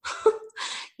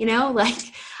 You know,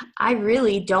 like, I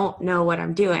really don't know what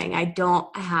I'm doing. I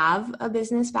don't have a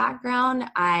business background.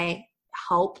 I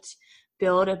helped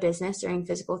build a business during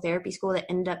physical therapy school that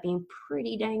ended up being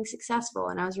pretty dang successful.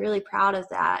 And I was really proud of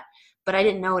that, but I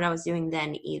didn't know what I was doing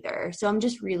then either. So I'm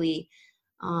just really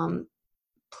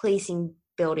placing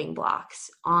building blocks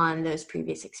on those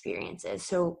previous experiences.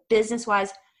 So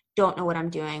business-wise, don't know what I'm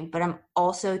doing, but I'm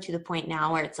also to the point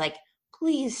now where it's like,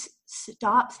 please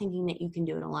stop thinking that you can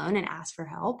do it alone and ask for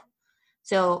help.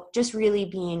 So just really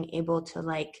being able to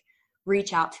like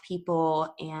reach out to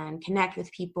people and connect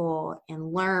with people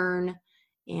and learn.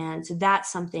 And so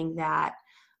that's something that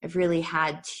I've really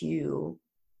had to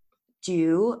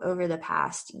do over the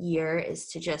past year, is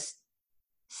to just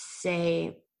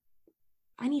say,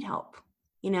 I need help,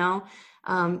 you know,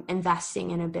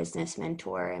 investing in a business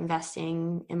mentor,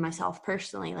 investing in myself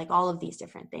personally, like all of these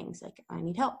different things, like I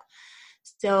need help.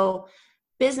 So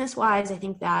business-wise, I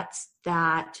think that's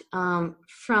that.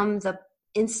 From the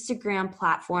Instagram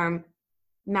platform,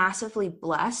 massively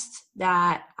blessed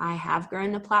that I have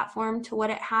grown the platform to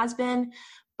what it has been,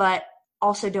 but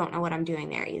also don't know what I'm doing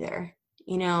there either.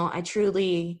 You know, I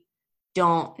truly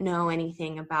don't know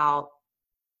anything about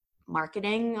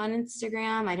marketing on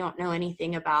Instagram. I don't know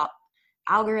anything about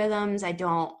algorithms. I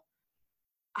don't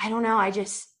know.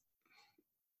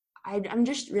 I'm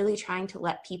just really trying to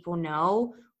let people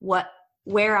know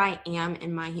where I am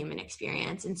in my human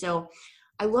experience. And so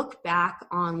I look back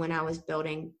on when I was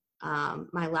building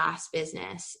my last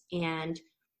business, and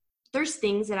there's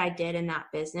things that I did in that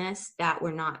business that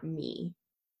were not me.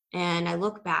 And I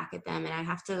look back at them and I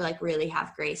have to like really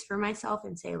have grace for myself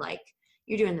and say like,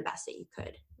 you're doing the best that you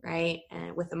could, right?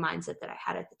 And with the mindset that I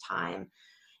had at the time.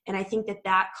 And I think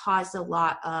that caused a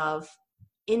lot of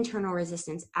internal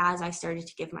resistance as I started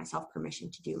to give myself permission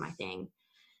to do my thing.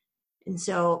 And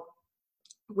so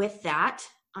with that,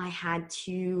 I had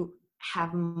to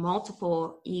have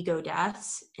multiple ego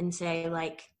deaths and say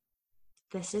like,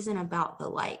 this isn't about the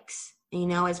likes. You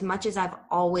know, as much as I've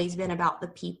always been about the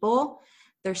people,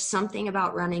 there's something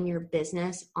about running your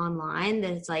business online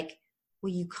that it's like,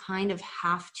 well, you kind of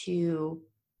have to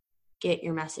get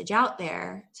your message out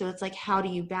there. So it's like, how do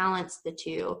you balance the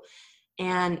two?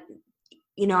 And,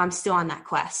 you know, I'm still on that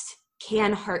quest.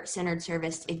 Can heart-centered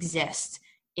service exist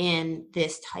in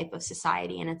this type of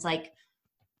society? And it's like,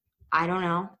 I don't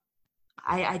know.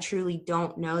 I truly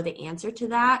don't know the answer to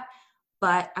that,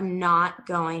 but I'm not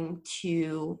going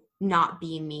to not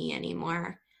be me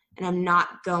anymore. And I'm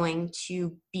not going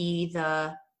to be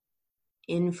the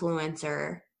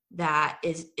influencer that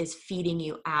is feeding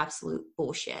you absolute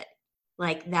bullshit.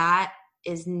 Like that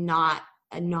is not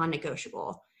a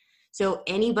non-negotiable. So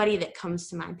anybody that comes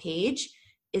to my page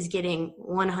is getting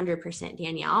 100%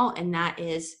 Danielle, and that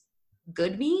is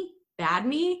good me, bad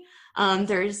me.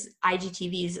 There's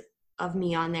IGTVs of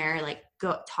me on there, like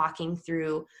talking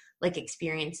through like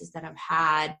experiences that I've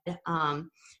had.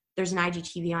 There's an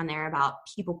IGTV on there about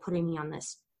people putting me on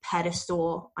this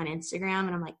pedestal on Instagram.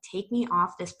 And I'm like, take me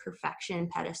off this perfection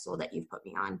pedestal that you've put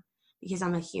me on, because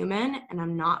I'm a human and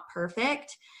I'm not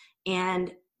perfect.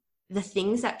 And the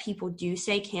things that people do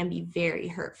say can be very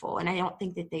hurtful. And I don't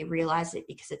think that they realize it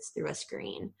because it's through a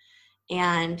screen.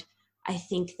 And I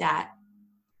think that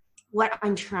what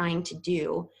I'm trying to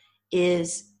do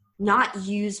is not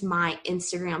use my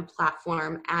Instagram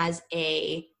platform as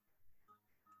a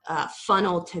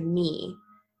funnel to me.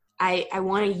 I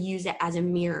want to use it as a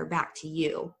mirror back to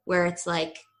you, where it's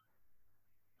like,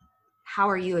 how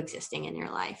are you existing in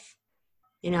your life?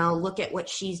 You know, look at what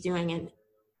she's doing,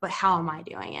 but how am I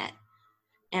doing it?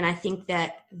 And I think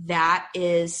that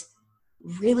is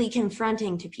really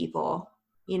confronting to people,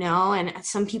 you know, and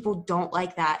some people don't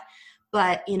like that.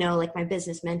 But, you know, like my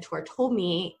business mentor told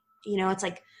me, you know, it's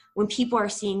like when people are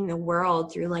seeing the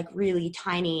world through like really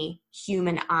tiny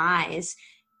human eyes,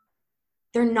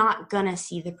 they're not going to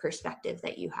see the perspective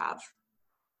that you have.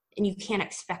 And you can't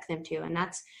expect them to. And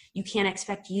you can't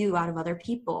expect you out of other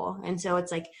people. And so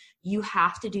it's like, you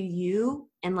have to do you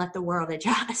and let the world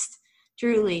adjust,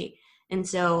 truly. And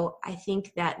so I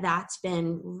think that's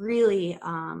been really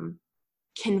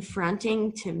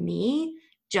confronting to me,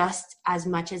 just as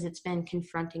much as it's been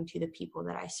confronting to the people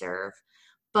that I serve.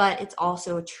 But it's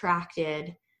also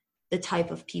attracted the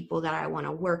type of people that I want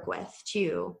to work with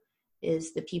too,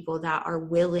 is the people that are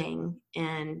willing,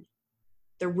 and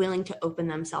they're willing to open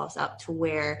themselves up to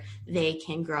where they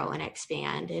can grow and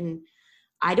expand. And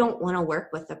I don't want to work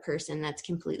with a person that's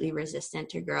completely resistant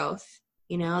to growth.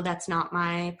 You know, that's not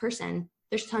my person.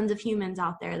 There's tons of humans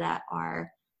out there that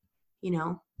are, you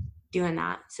know, doing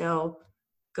that. So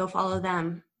go follow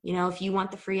them. You know, if you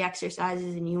want the free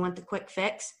exercises and you want the quick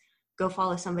fix, go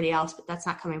follow somebody else, but that's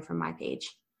not coming from my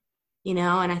page, you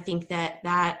know? And I think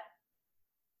that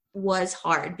was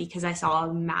hard because I saw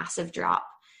a massive drop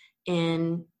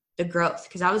in the growth,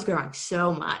 because I was growing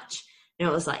so much and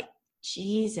it was like,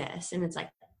 Jesus. And it's like,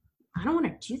 I don't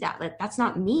want to do that. Like, that's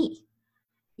not me,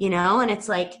 you know? And it's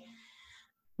like,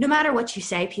 no matter what you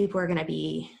say,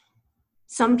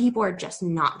 some people are just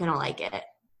not going to like it.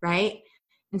 Right.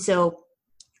 And so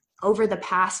over the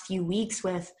past few weeks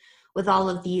with all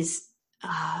of these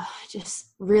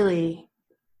just really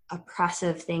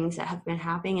oppressive things that have been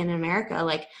happening in America,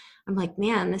 like, I'm like,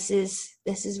 man, this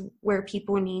is where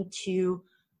people need to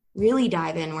really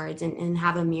dive inwards and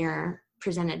have a mirror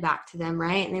presented back to them,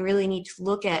 right? And they really need to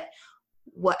look at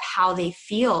how they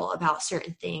feel about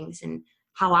certain things and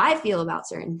how I feel about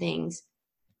certain things.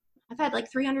 I've had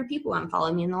like 300 people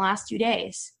unfollow me in the last 2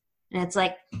 days. And it's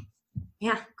like,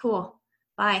 yeah, cool.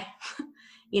 Bye.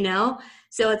 You know?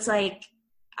 So it's like,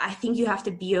 I think you have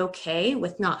to be okay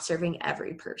with not serving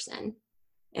every person.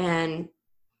 And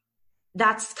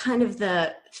that's kind of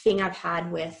the thing I've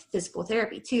had with physical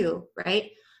therapy too,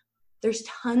 right? There's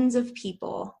tons of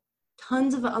people,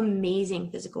 tons of amazing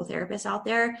physical therapists out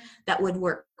there that would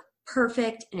work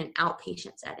perfect in an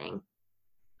outpatient setting.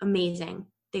 Amazing.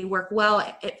 They work well.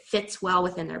 It fits well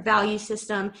within their value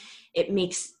system. It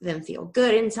makes them feel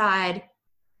good inside.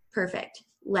 Perfect.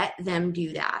 Let them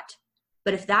do that.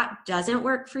 But if that doesn't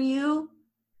work for you,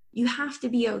 you have to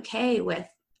be okay with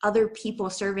other people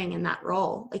serving in that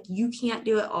role. Like, you can't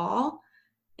do it all.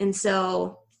 And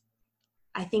so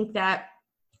I think that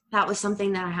was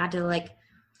something that I had to like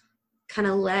kind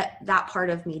of let that part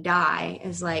of me die,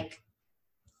 is like,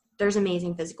 there's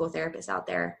amazing physical therapists out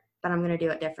there, but I'm going to do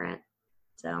it different.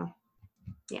 So,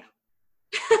 yeah.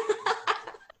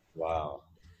 Wow.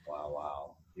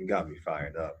 You got me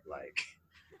fired up. Like,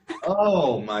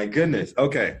 oh my goodness.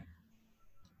 Okay.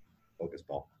 Focus,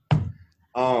 Paul.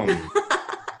 I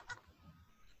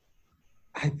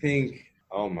think,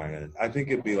 oh my goodness, I think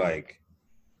it'd be like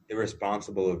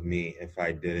irresponsible of me if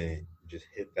I didn't just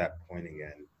hit that point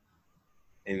again.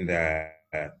 In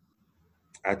that,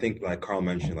 I think, like Carl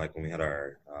mentioned, like when we had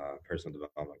our personal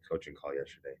development coaching call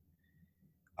yesterday,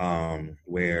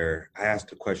 where I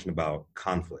asked a question about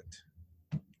conflict,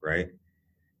 right?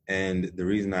 And the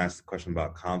reason I asked the question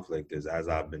about conflict is, as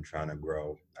I've been trying to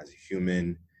grow as a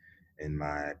human in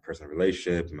my personal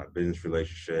relationships, my business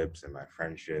relationships, and my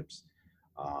friendships,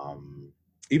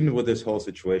 even with this whole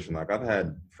situation, like I've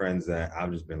had friends that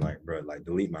I've just been like, bro, like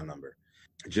delete my number.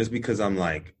 Just because I'm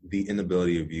like, the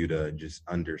inability of you to just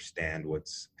understand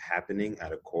what's happening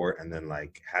at a core, and then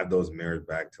like have those mirrors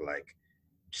back to like,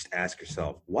 just ask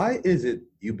yourself, why is it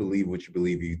you believe what you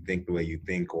believe, you think the way you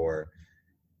think, or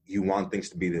you want things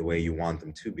to be the way you want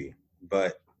them to be?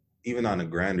 But even on a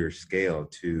grander scale,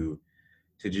 to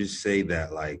just say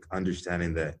that, like,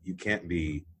 understanding that you can't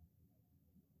be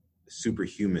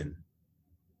superhuman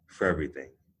for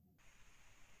everything.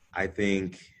 I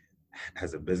think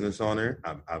as a business owner,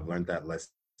 I've learned that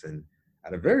lesson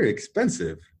at a very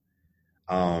expensive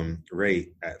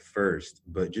rate at first.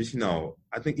 But just,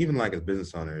 I think even like as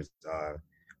business owners,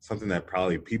 something that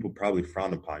people probably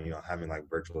frown upon, having like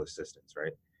virtual assistants,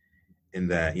 right? In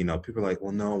that, people are like,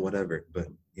 well, no, whatever. But,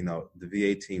 the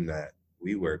VA team that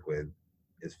we work with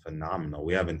is phenomenal.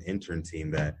 We have an intern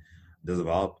team that does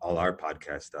all our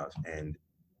podcast stuff. And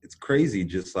it's crazy,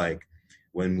 just like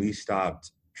when we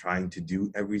stopped trying to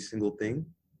do every single thing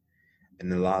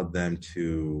and allowed them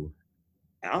to,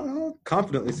 I don't know,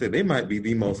 confidently say they might be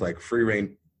the most like free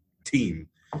reign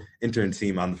intern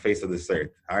team on the face of this earth.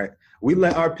 All right. We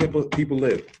let our people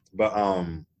live. But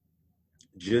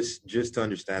just to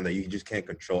understand that you just can't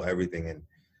control everything, and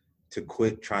to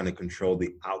quit trying to control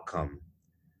the outcome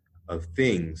of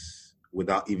things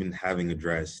without even having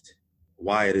addressed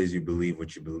why it is you believe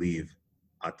what you believe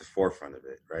at the forefront of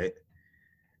it, right?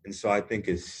 And so I think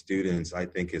as students, I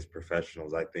think as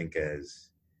professionals, I think as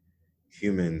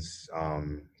humans,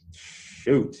 I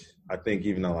think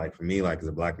even though, like, for me, like as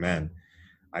a Black man,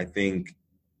 I think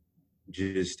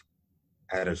just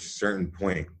at a certain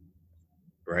point,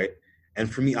 right?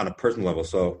 And for me on a personal level,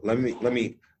 so let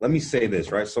me say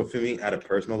this, right? So for me at a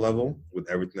personal level, with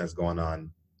everything that's going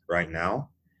on right now,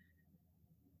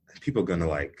 people are gonna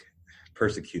like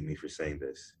persecute me for saying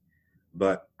this,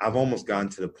 but I've almost gotten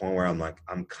to the point where I'm like,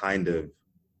 I'm kind of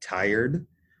tired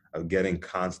of getting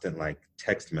constant like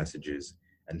text messages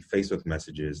and Facebook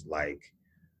messages, like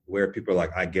where people are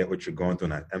like, I get what you're going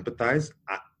through and I empathize.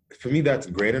 For me, that's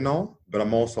great and all, but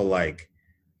I'm also like,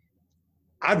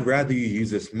 I'd rather you use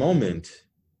this moment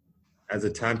as a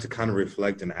time to kind of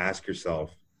reflect and ask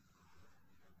yourself,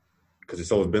 because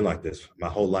it's always been like this my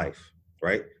whole life,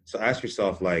 right? So ask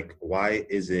yourself, like, why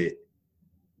is it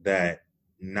that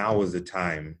now is the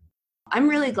time? I'm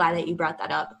really glad that you brought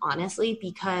that up, honestly,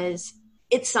 because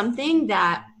it's something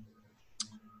that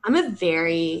I'm a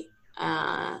very,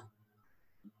 I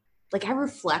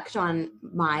reflect on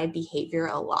my behavior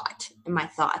a lot and my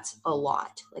thoughts a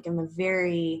lot. Like, I'm a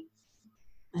very,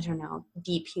 I don't know,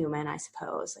 deep human, I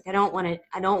suppose. Like, I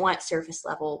don't want surface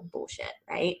level bullshit,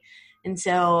 right? And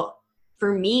so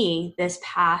for me, this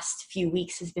past few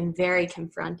weeks has been very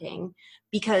confronting,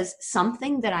 because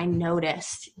something that I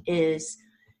noticed is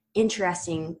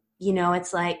interesting.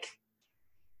 It's like,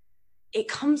 it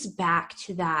comes back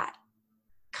to that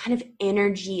kind of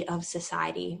energy of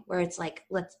society where it's like,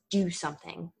 let's do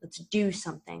something,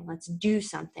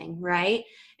 right?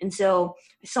 And so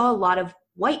I saw a lot of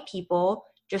white people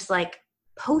just like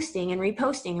posting and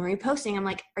reposting and reposting. I'm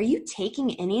like, are you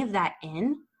taking any of that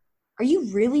in? Are you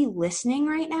really listening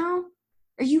right now?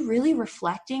 Are you really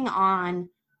reflecting on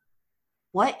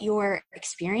what your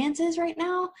experience is right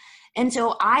now? And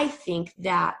so I think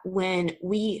that when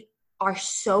we are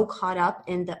so caught up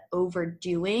in the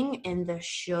overdoing and the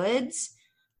shoulds,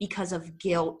 because of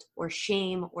guilt or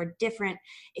shame or different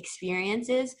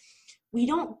experiences, we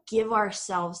don't give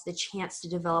ourselves the chance to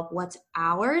develop what's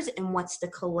ours and what's the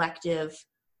collective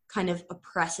kind of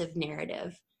oppressive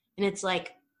narrative. And it's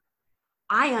like,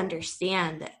 I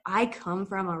understand that I come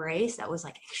from a race that was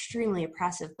like extremely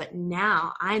oppressive, but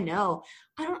now I know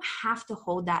I don't have to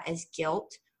hold that as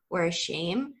guilt or as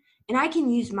shame. And I can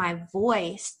use my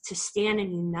voice to stand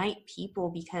and unite people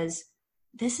because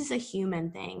this is a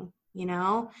human thing, you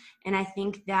know? And I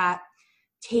think that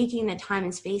taking the time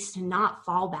and space to not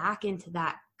fall back into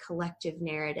that collective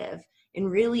narrative and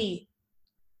really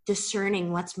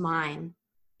discerning what's mine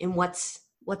and what's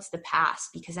the past,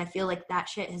 because I feel like that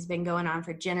shit has been going on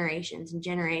for generations and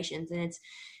generations, and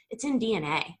it's in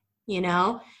DNA, you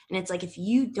know? And it's like, if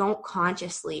you don't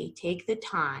consciously take the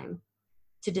time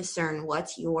to discern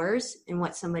what's yours and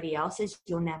what somebody else's,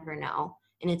 you'll never know.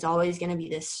 And it's always going to be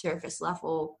this surface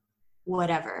level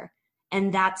whatever.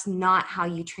 And that's not how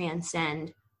you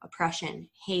transcend oppression,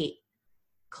 hate,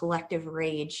 collective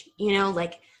rage, you know?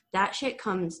 Like, that shit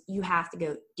comes, you have to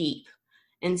go deep.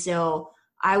 And so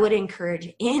I would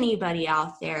encourage anybody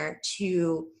out there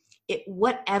to,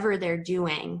 whatever they're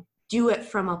doing, do it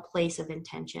from a place of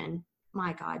intention.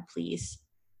 My God, please.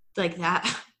 Like that.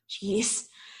 Jeez.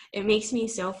 It makes me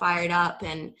so fired up.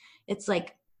 And it's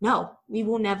like, no, we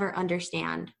will never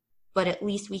understand, but at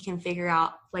least we can figure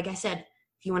out, like I said,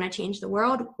 if you want to change the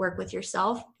world, work with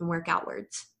yourself and work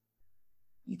outwards.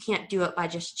 You can't do it by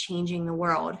just changing the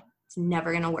world. It's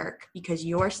never going to work because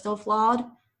you're still flawed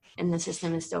and the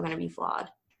system is still going to be flawed.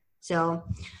 So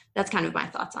that's kind of my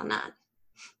thoughts on that.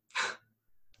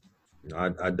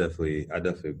 I definitely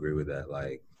agree with that.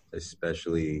 Like,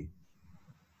 especially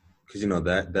because, you know,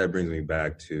 that brings me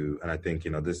back to, and I think,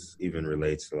 you know, this even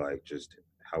relates to like just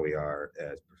how we are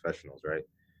as professionals, right?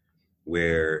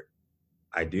 Where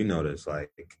I do notice,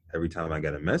 like, every time I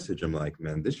get a message, I'm like,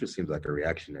 man, this just seems like a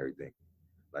reactionary thing.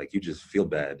 Like, you just feel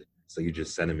bad, so you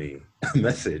just sending me a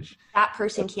message. That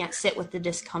person can't sit with the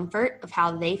discomfort of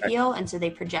how they feel, and so they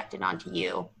project it onto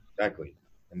you. Exactly.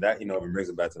 And that, you know, it brings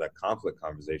it back to that conflict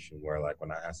conversation where, like,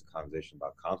 when I asked a conversation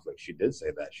about conflict, she did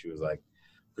say that. She was like,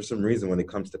 for some reason, when it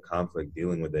comes to conflict,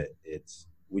 dealing with it,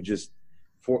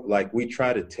 we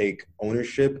try to take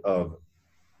ownership of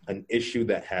an issue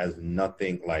that has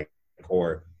nothing, like,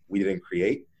 or we didn't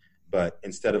create, but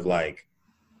instead of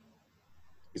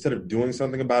doing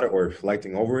something about it or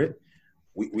reflecting over it,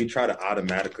 we try to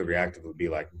automatically reactively be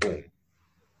like, boom,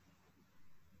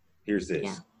 here's this.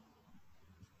 Yeah.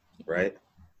 Right?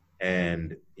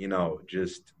 And, you know,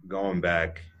 just going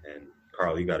back, and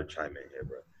Carl, you got to chime in here,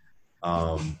 bro.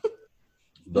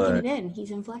 But it in.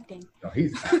 He's inflecting. No,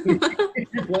 he's inflecting.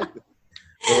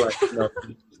 But, like, you know,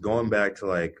 just going back to,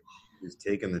 like, just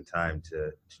taking the time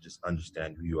to just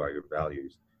understand who you are, your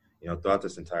values. You know, throughout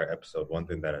this entire episode, one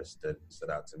thing that has stood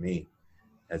out to me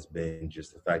has been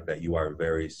just the fact that you are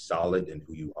very solid in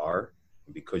who you are.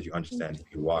 And because you understand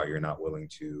who you are, you're not willing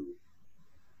to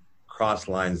cross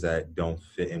lines that don't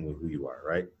fit in with who you are,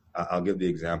 right? I'll give the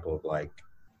example of, like,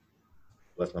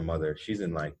 bless my mother. She's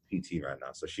in, like, PT right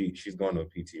now. So she's going to a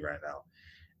PT right now.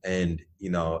 And,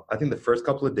 you know, I think the first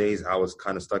couple of days I was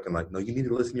kind of stuck in, like, no, you need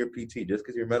to listen to your PT just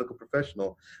because you're a medical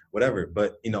professional, whatever.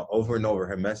 But, you know, over and over,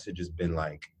 her message has been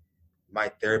like, my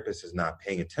therapist is not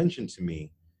paying attention to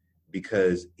me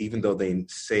because even though they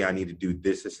say I need to do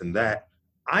this, this, and that,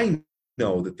 I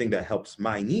know the thing that helps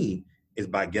my knee is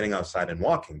by getting outside and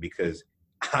walking because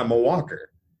I'm a walker.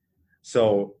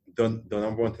 So the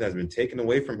number one thing that's been taken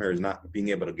away from her is not being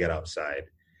able to get outside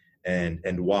and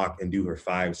walk and do her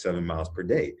 5-7 miles per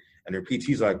day. And her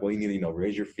PT's like, well, you need to, you know,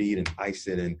 raise your feet and ice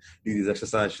it and do these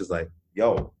exercises. She's like,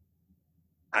 yo,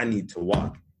 I need to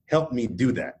walk. Help me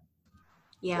do that.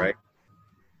 Yeah. Right?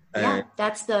 Yeah,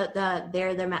 that's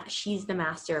she's the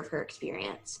master of her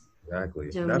experience.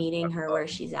 Exactly. So meeting her where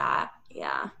she's at.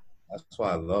 Yeah. That's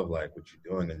why I love, like, what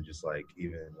you're doing and just, like,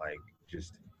 even, like,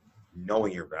 just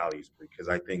knowing your values, because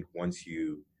I think once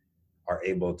you are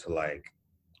able to, like,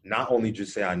 not only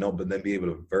just say I know, but then be able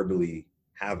to verbally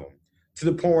have them to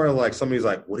the point where, like, somebody's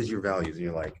like, what is your values? And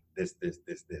you're like, this.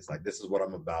 Like, this is what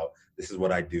I'm about. This is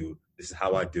what I do. This is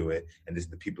how I do it. And this is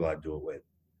the people I do it with.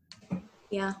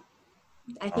 Yeah.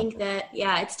 I think that,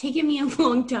 it's taken me a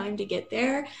long time to get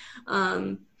there.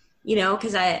 You know,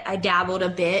 because I dabbled a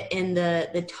bit in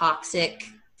the toxic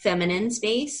feminine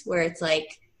space where it's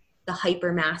like the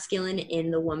hyper masculine in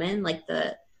the woman, like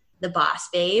the boss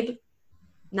babe.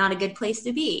 Not a good place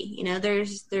to be. You know,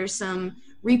 there's some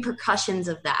repercussions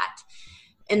of that.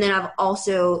 And then I've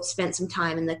also spent some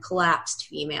time in the collapsed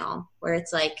female where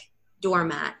it's like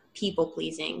doormat, people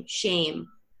pleasing, shame,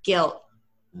 guilt,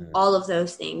 all of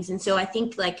those things. And so I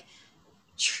think like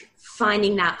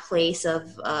finding that place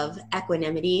of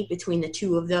equanimity between the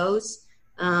two of those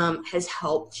has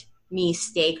helped me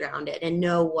stay grounded and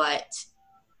know what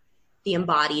the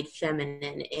embodied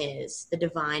feminine is, the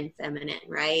divine feminine,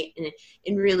 right?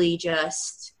 And really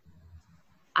just,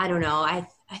 I don't know, I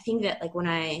think that like when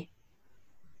I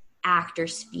act or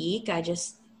speak, I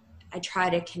try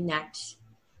to connect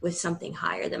with something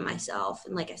higher than myself.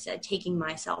 And like I said, taking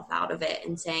myself out of it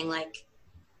and saying like,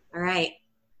 all right,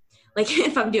 like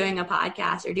if I'm doing a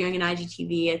podcast or doing an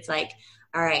IGTV, it's like,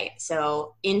 all right,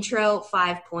 so intro,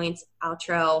 5 points,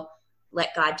 outro,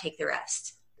 let God take the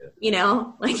rest. You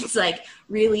know, like it's like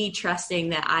really trusting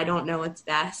that I don't know what's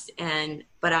best,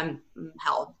 but I'm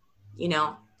held, you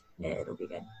know, it'll be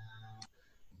good.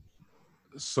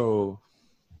 So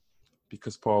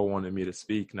because Paul wanted me to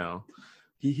speak now,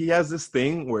 he has this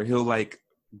thing where he'll like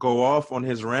go off on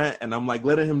his rant and I'm like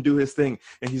letting him do his thing.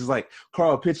 And he's like,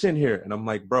 Carl, pitch in here. And I'm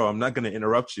like, bro, I'm not going to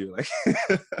interrupt you. Like,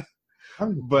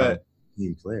 but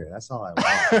team player. That's all I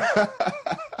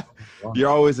want.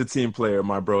 You're always a team player,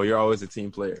 my bro. You're always a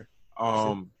team player.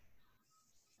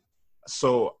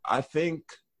 So I think,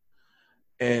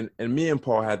 and me and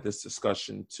Paul had this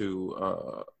discussion too.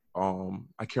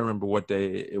 I can't remember what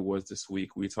day it was this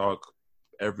week. We talk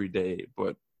every day,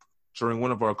 but during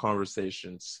one of our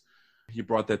conversations, he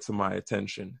brought that to my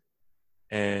attention,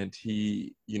 and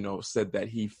he, said that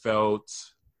he felt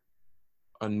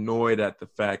annoyed at the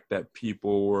fact that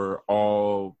people were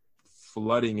all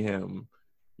flooding him,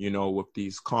 with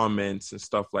these comments and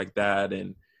stuff like that.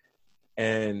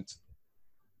 And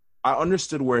I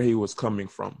understood where he was coming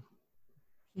from,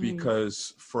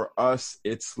 because for us,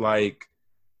 it's like,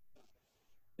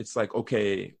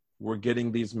 okay, we're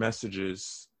getting these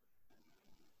messages.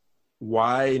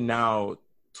 Why now,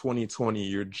 2020,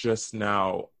 you're just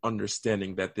now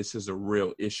understanding that this is a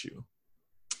real issue?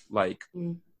 Like,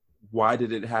 why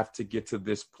did it have to get to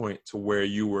this point to where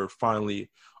you were finally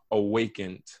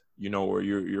awakened, or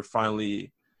you're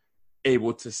finally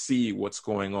able to see what's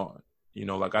going on?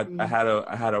 I had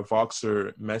a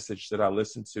Voxer message that I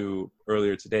listened to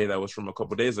earlier today that was from a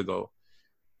couple days ago.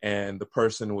 And the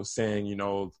person was saying,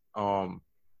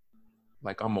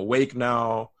 like, I'm awake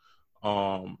now.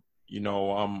 I'm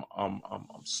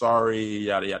sorry,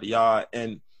 yada, yada, yada.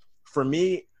 And for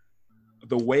me,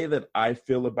 the way that I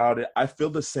feel about it, I feel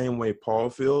the same way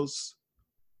Paul feels.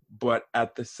 But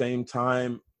at the same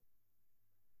time,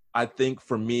 I think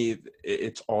for me,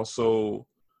 it's also,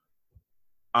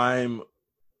 I'm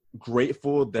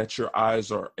grateful that your eyes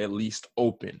are at least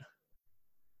open.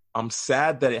 I'm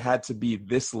sad that it had to be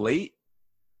this late,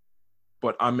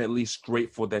 but I'm at least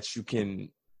grateful that you can,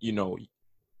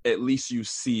 at least you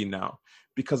see now.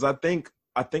 Because I think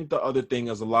the other thing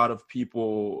is, a lot of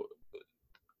people,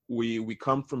 we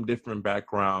come from different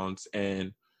backgrounds,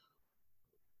 and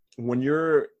when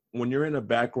you're in a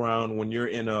background, when you're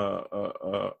in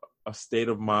a state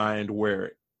of mind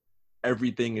where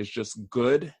everything is just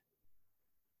good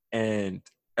and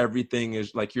everything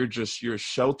is like, you're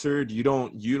sheltered, you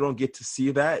don't get to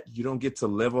see that. You don't get to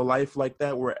live a life like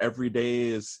that, where every day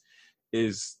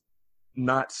is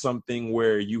not something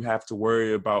where you have to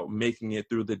worry about making it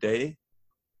through the day,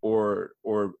 or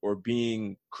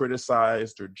being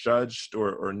criticized or judged,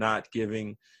 or not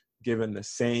given the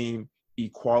same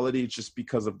equality just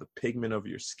because of the pigment of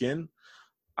your skin.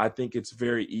 I think it's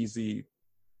very easy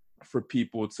for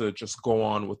people to just go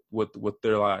on with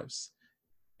their lives.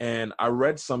 And I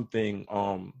read something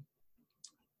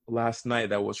last night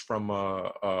that was from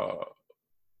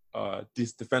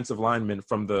this defensive lineman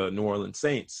from the New Orleans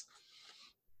Saints,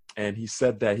 and he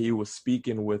said that he was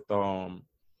speaking with a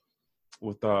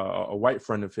white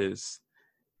friend of his,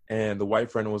 and the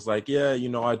white friend was like, yeah,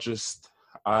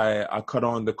 I cut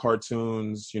on the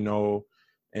cartoons,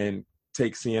 and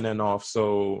take CNN off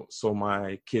so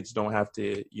my kids don't have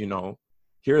to,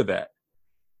 hear that.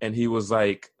 And he was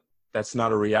like, that's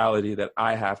not a reality that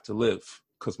I have to live,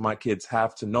 because my kids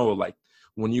have to know, like,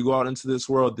 when you go out into this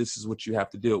world, this is what you have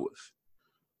to deal with.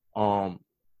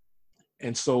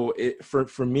 And so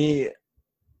for me,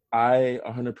 I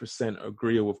 100%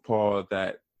 agree with Paul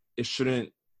that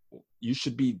you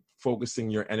should be focusing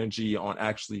your energy on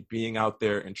actually being out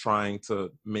there and trying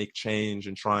to make change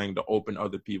and trying to open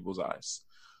other people's eyes.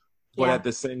 But at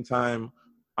the same time,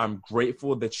 I'm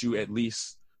grateful that you at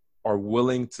least are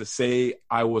willing to say,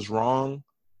 I was wrong,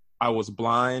 I was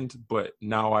blind, but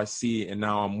now I see, and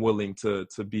now I'm willing to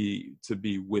be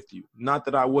with you. Not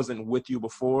that I wasn't with you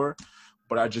before,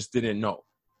 but I just didn't know,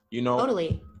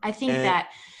 Totally. I think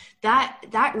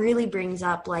that really brings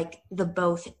up like the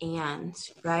both and,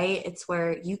 right? It's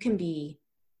where you can be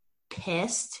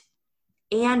pissed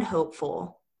and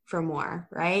hopeful for more,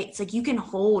 right? It's like you can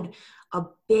hold a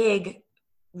big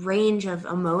range of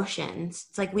emotions.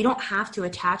 It's like we don't have to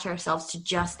attach ourselves to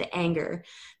just the anger,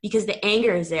 because the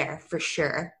anger is there for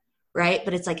sure, right?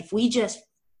 But it's like if we just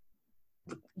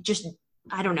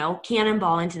I don't know,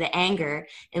 cannonball into the anger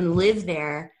and live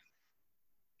there,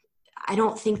 I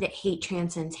don't think that hate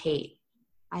transcends hate.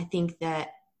 I think that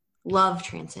love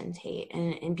transcends hate,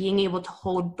 and being able to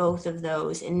hold both of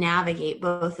those and navigate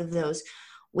both of those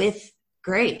with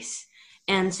grace.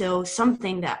 And so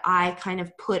something that I kind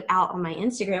of put out on my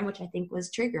Instagram, which I think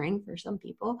was triggering for some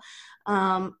people,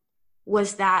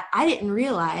 was that I didn't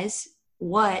realize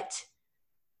what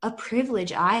a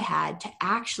privilege I had to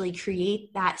actually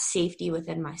create that safety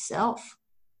within myself.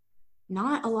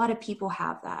 Not a lot of people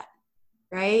have that,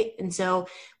 right? And so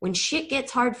when shit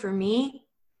gets hard for me,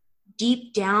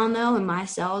 deep down though in my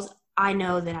cells, I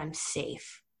know that I'm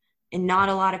safe, and not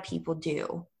a lot of people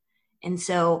do. And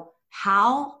so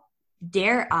how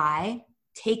dare I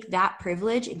take that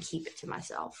privilege and keep it to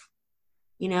myself?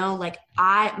 You know, like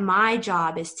my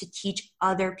job is to teach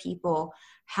other people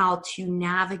how to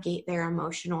navigate their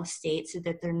emotional state so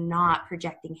that they're not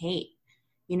projecting hate,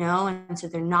 you know, and so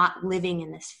they're not living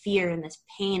in this fear and this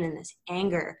pain and this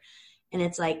anger. And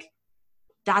it's like,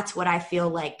 that's what I feel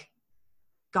like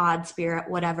God, spirit,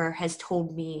 whatever has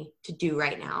told me to do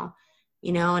right now,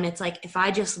 you know? And it's like, if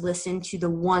I just listen to the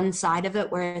one side of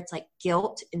it where it's like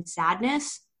guilt and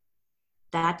sadness,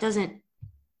 that doesn't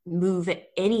move at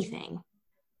anything,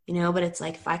 you know? But it's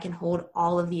like, if I can hold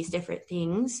all of these different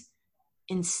things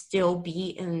and still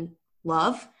be in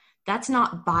love, that's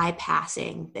not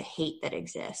bypassing the hate that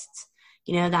exists.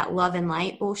 You know, that love and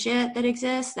light bullshit that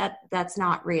exists, that's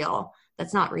not real.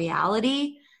 That's not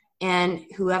reality. And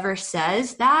whoever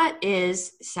says that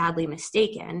is sadly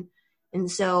mistaken. And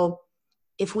so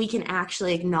if we can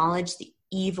actually acknowledge the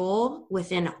evil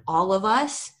within all of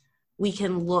us, we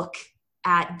can look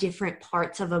at different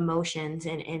parts of emotions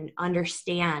and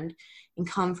understand and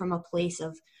come from a place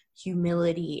of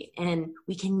humility. And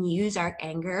we can use our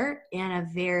anger in a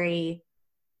very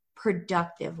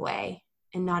productive way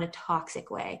and not a toxic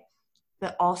way,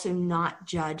 but also not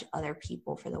judge other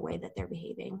people for the way that they're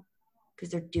behaving, because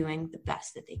they're doing the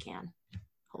best that they can.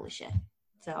 Holy shit.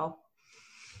 So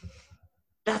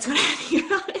that's what I think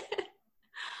about it.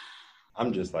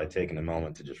 I'm just like taking a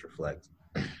moment to just reflect.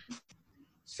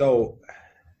 So,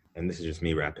 and this is just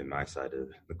me wrapping my side of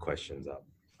the questions up,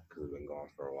 because we've been going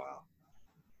for a while.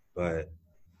 But,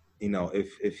 you know,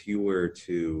 if you were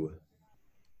to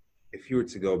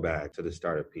go back to the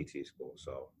start of PT school,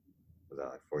 so was that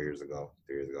like 3 years ago,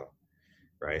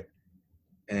 right?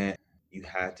 And you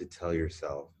had to tell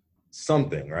yourself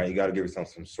something, right? You got to give yourself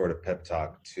some sort of pep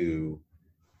talk to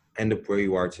end up where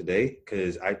you are today.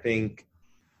 Because I think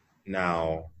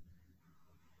now,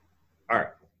 all right,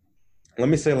 let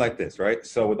me say it like this, right?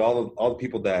 So with all the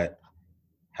people that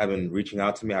have been reaching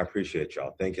out to me, I appreciate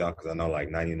y'all. Thank y'all, because I know like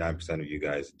 99% of you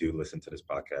guys do listen to this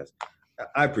podcast.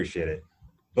 I appreciate it.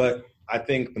 But I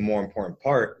think the more important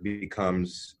part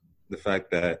becomes the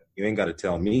fact that you ain't got to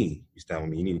tell me you stand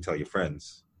with me. You need to tell your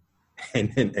friends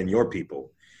and your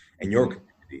people and your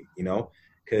community, you know,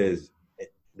 because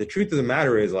the truth of the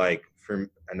matter is, like,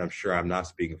 and I'm sure I'm not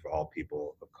speaking for all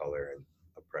people of color and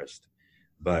oppressed,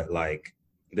 but like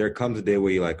there comes a day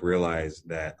where you like realize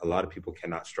that a lot of people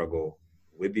cannot struggle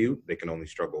with you. They can only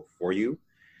struggle for you.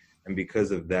 And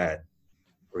because of that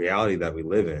reality that we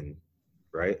live in,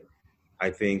 right? I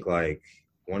think like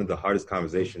one of the hardest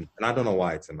conversations, and I don't know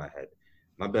why it's in my head.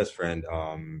 My best friend,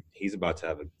 he's about to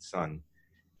have a son,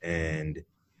 and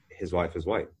his wife is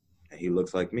white, and he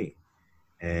looks like me.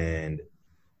 And,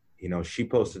 you know, she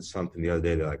posted something the other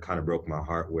day that like kind of broke my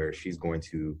heart, where she's going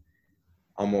to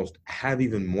almost have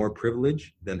even more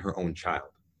privilege than her own child,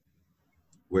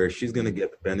 where she's going to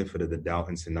get the benefit of the doubt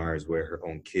in scenarios where her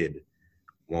own kid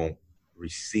won't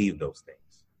receive those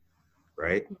things,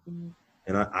 right? Mm-hmm.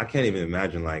 And I can't even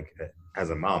imagine, like, as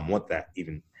a mom, what that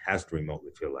even has to remotely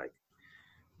feel like.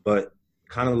 But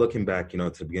kind of looking back, you know,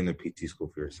 to begin the PT school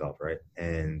for yourself, right?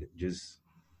 And just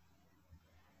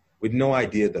with no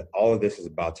idea that all of this is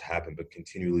about to happen, but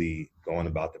continually going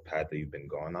about the path that you've been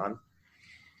going on,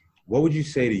 what would you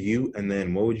say to you? And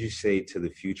then what would you say to the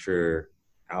future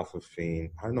Alpha Fiend?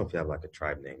 I don't know if you have like a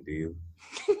tribe name, do you?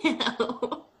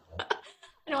 No.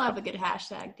 I don't have a good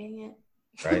hashtag, dang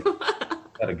it. Right?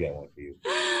 Gotta get one for you.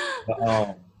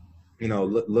 But, you know,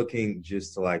 looking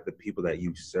just to like the people that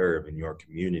you serve in your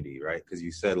community, right? Because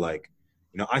you said, like,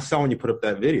 you know, I saw when you put up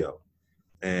that video,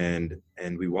 and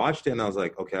we watched it, and I was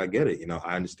like, okay, I get it. You know,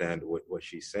 I understand what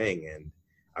she's saying. And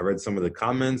I read some of the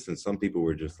comments, and some people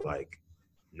were just like,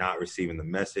 not receiving the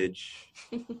message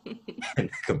and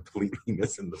completely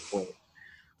missing the point.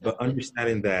 But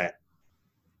understanding that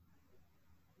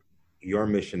your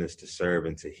mission is to serve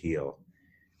and to heal,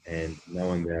 and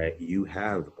knowing that you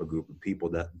have a group of people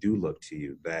that do look to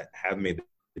you, that have made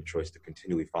the choice to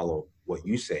continually follow what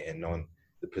you say, and knowing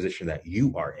the position that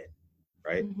you are in,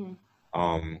 right?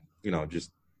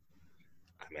 Just,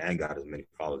 I mean, I ain't got as many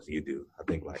followers as you do. I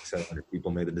think like 700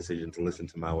 people made the decision to listen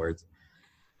to my words.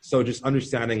 So just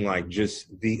understanding like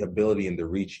just the ability and the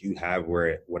reach you have,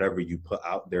 where whatever you put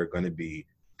out, there are going to be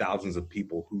thousands of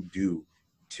people who do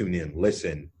tune in,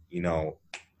 listen,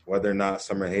 whether or not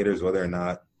some are haters, whether or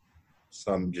not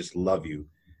some just love you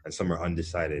and some are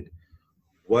undecided.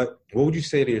 What would you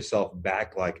say to yourself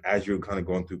back, like as you're kind of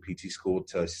going through PT school,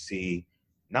 to see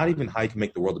not even how you can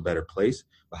make the world a better place,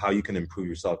 but how you can improve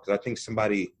yourself? Because I think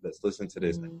somebody that's listening to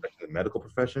this, especially in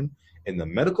the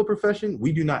medical profession,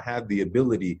 we do not have the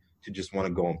ability to just want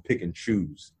to go and pick and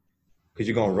choose, because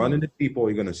you're going to run into people,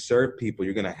 you're going to serve people,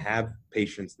 you're going to have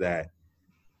patients that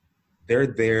they're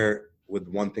there with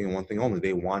one thing and one thing only.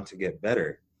 They want to get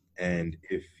better. And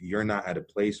if you're not at a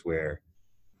place where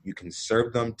you can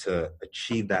serve them to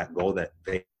achieve that goal that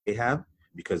they have,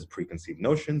 because of preconceived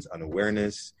notions,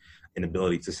 unawareness,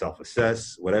 inability to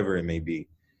self-assess, whatever it may be,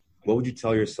 what would you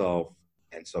tell yourself?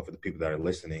 And so for the people that are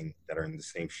listening that are in the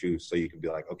same shoes, so you can be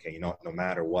like, okay, no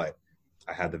matter what,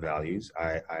 I have the values,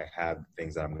 I have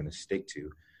things that I'm going to stick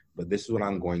to, but this is what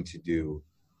I'm going to do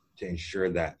to ensure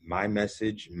that my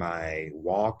message, my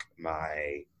walk,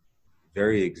 my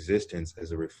very existence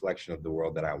is a reflection of the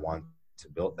world that I want to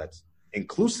build, that's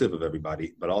inclusive of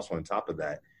everybody, but also on top of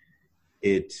that,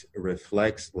 it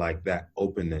reflects like that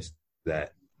openness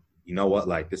that,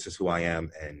 like this is who I am,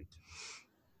 and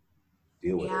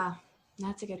deal with it. Yeah,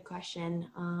 that's a good question.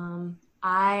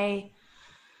 I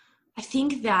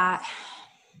think that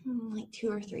like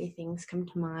 2 or 3 things come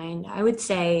to mind. I would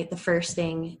say the first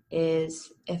thing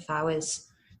is, if I was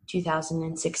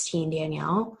 2016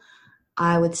 Danielle,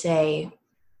 I would say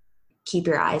keep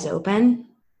your eyes open.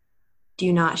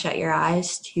 Do not shut your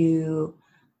eyes to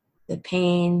the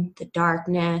pain, the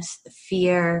darkness, the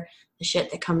fear, the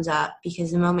shit that comes up,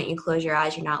 because the moment you close your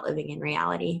eyes, you're not living in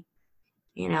reality,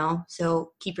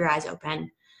 so keep your eyes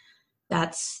open.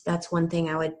 That's one thing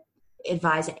I would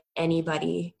advise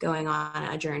anybody going on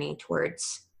a journey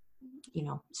towards,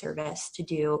 service to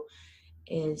do,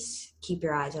 is keep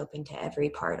your eyes open to every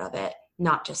part of it,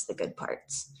 not just the good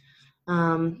parts.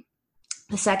 The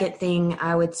second thing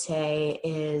I would say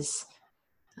is,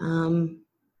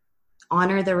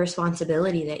 honor the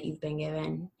responsibility that you've been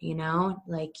given,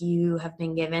 like you have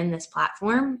been given this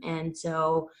platform. And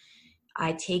so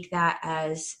I take that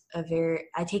as a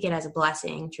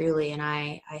blessing, truly. And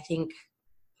I think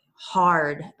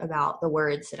hard about the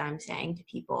words that I'm saying to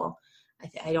people.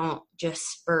 I don't just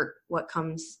spurt what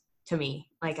comes to me.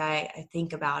 Like I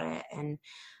think about it, and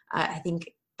I think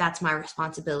that's my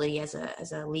responsibility as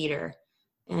a leader.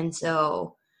 And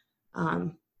so,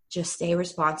 just stay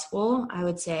responsible. I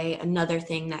would say another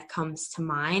thing that comes to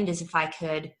mind is, if I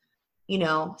could,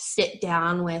 sit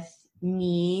down with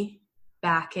me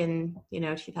back in,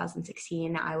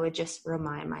 2016, I would just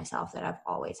remind myself that I've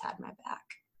always had my back.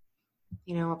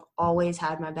 I've always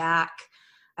had my back.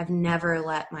 I've never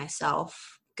let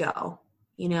myself go.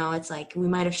 It's like we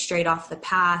might have strayed off the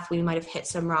path. We might have hit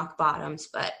some rock bottoms,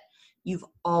 but you've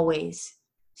always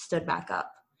stood back up.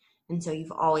 And so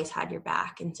you've always had your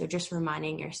back. And so just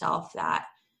reminding yourself that,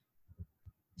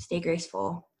 stay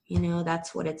graceful,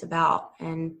 that's what it's about.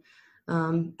 And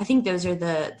I think those are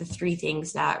the 3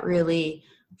 things that really,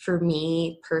 for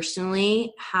me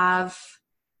personally, have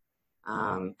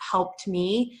helped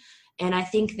me. And I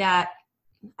think that,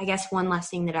 I guess one last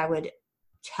thing that I would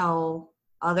tell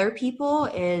other people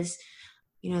is,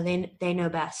 they know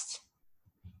best.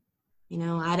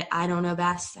 I don't know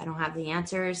best. I don't have the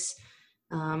answers.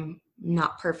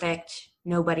 Not perfect.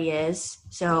 Nobody is.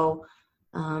 So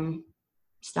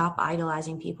stop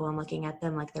idolizing people and looking at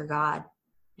them like they're God,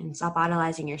 and stop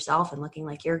idolizing yourself and looking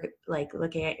at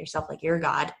yourself like you're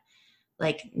God.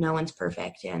 Like no one's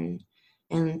perfect, and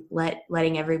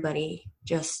letting everybody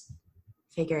just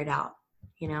figure it out,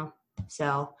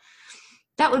 So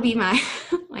that would be my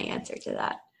my answer to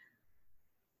that.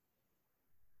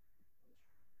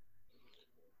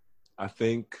 I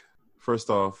think, first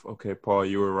off, okay, Paul,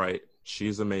 you were right.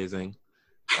 She's amazing.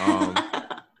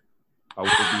 I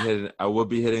will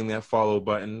be hitting that follow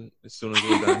button as soon as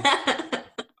we're done.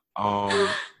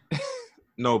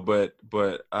 No, but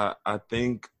I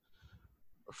think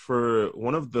for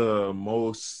one of the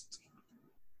most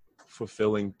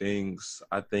fulfilling things,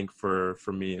 I think for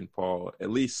me and Paul,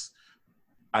 at least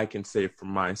I can say from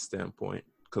my standpoint,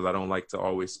 because I don't like to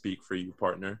always speak for you,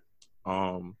 partner.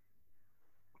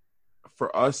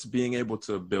 For us being able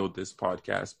to build this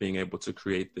podcast, being able to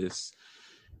create this,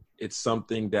 it's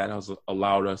something that has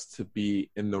allowed us to be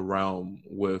in the realm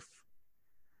with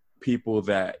people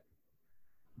that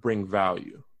bring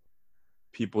value,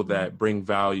 people that bring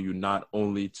value not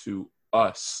only to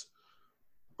us,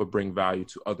 but bring value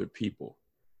to other people.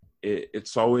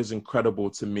 It's always incredible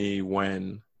to me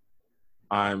when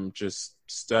I'm just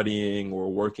studying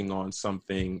or working on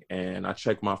something and I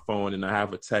check my phone and I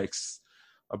have a text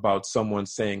about someone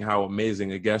saying how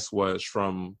amazing a guest was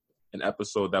from an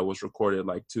episode that was recorded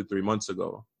like 2-3 months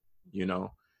ago, you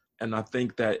know? And I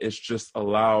think that it's just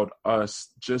allowed us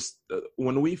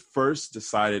when we first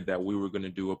decided that we were going to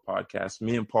do a podcast,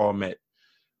 me and Paul met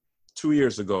 2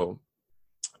 years ago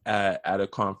at a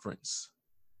conference.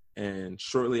 And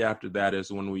shortly after that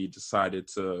is when we decided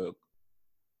to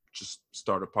just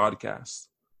start a podcast.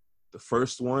 The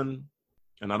first one,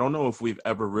 and I don't know if we've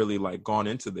ever really like gone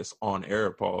into this on air,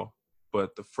 Paul,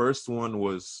 but the first one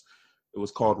was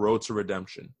called Road to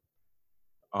Redemption.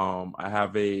 I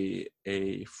have a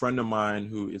friend of mine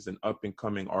who is an up and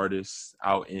coming artist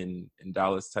out in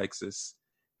Dallas, Texas.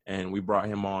 And we brought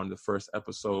him on the first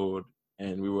episode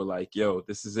and we were like, yo,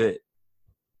 this is it.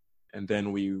 And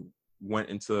then we went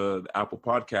into the Apple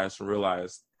Podcast and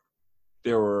realized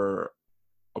there were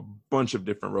a bunch of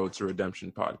different Road to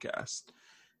Redemption podcasts.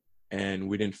 And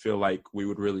we didn't feel like we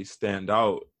would really stand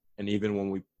out. And even when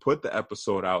we put the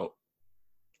episode out,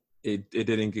 it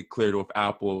didn't get cleared with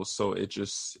Apple. So it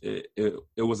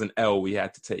was an L we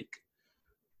had to take.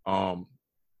 When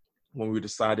we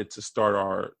decided to start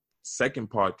our second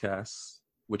podcast,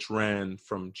 which ran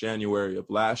from January of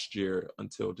last year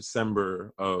until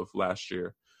December of last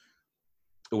year,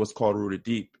 it was called Rooted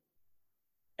Deep.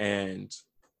 And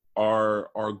our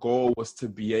goal was to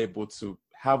be able to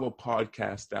have a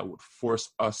podcast that would force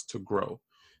us to grow,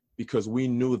 because we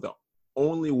knew the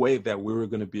only way that we were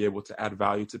going to be able to add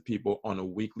value to people on a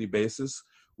weekly basis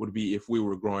would be if we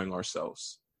were growing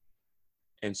ourselves.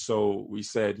 And so we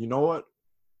said, you know what?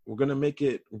 We're going to make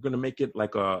it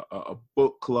like a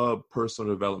book club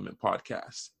personal development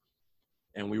podcast.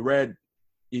 And we read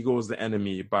Ego is the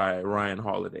Enemy by Ryan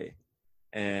Holiday.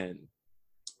 And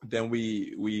then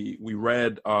we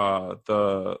read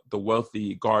The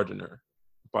Wealthy Gardener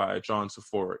by John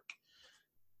Saforic.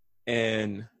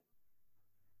 And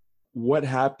what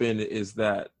happened is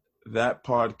that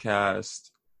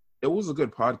podcast, it was a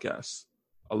good podcast.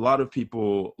 A lot of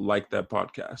people liked that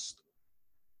podcast.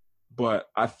 But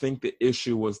I think the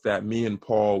issue was that me and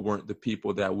Paul weren't the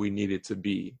people that we needed to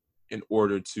be in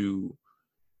order to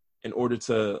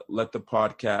let the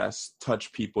podcast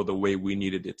touch people the way we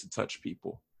needed it to touch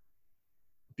people.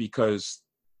 Because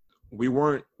we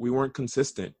weren't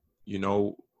consistent. You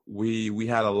know, we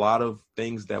had a lot of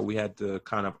things that we had to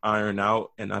kind of iron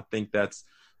out. And I think that's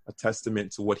a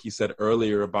testament to what he said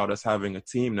earlier about us having a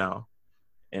team now.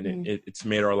 And it's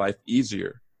made our life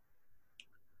easier.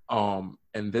 And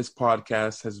this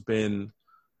podcast has been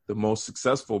the most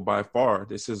successful by far.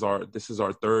 This is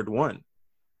our third one.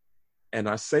 And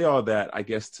I say all that, I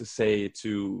guess, to say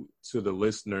to the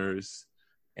listeners,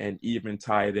 and even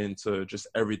tie it into just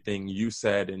everything you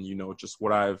said, and, you know, just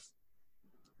what I've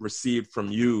received from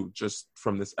you just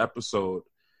from this episode,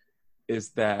 is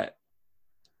that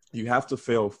you have to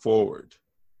fail forward.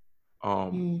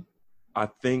 I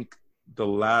think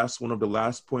one of the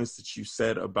last points that you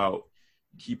said about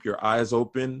keep your eyes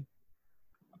open,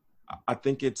 I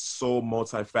think it's so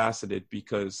multifaceted,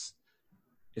 because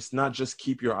it's not just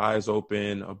keep your eyes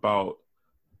open about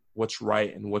what's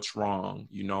right and what's wrong,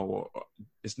 you know.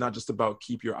 It's not just about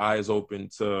keep your eyes open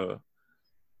to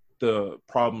the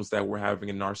problems that we're having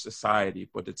in our society,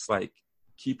 but it's like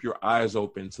keep your eyes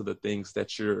open to the things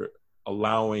that you're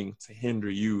allowing to hinder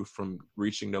you from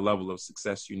reaching the level of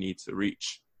success you need to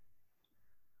reach.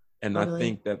 And totally. I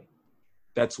think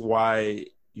that's why,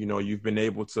 you know, you've been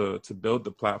able to build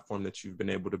the platform that you've been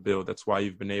able to build. That's why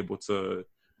you've been able to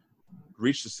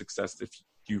reach the success that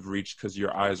you've reached, because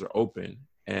your eyes are open.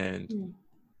 And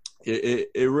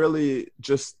it really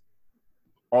just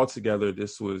altogether,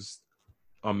 this was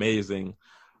amazing.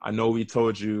 I know we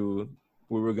told you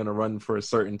we were going to run for a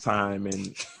certain time,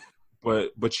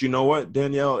 but you know what,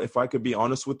 Danielle, if I could be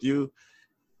honest with you,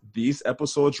 these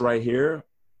episodes right here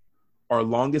are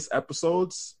longest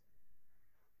episodes,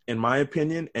 in my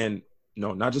opinion. And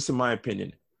no, not just in my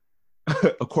opinion,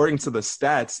 according to the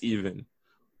stats even,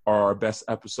 are our best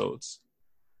episodes.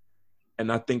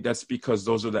 And I think that's because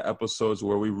those are the episodes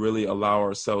where we really allow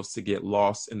ourselves to get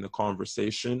lost in the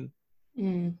conversation.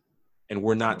 And and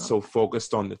we're not so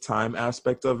focused on the time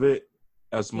aspect of it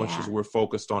as much as we're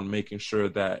focused on making sure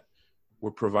that we're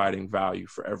providing value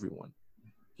for everyone.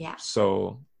 Yeah.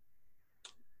 So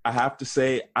I have to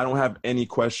say, I don't have any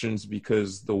questions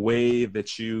because the way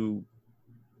that you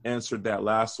answered that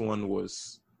last one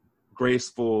was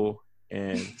graceful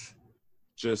and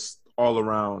just all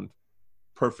around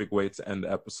perfect way to end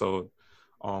the episode.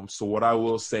 So what I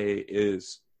will say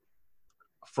is,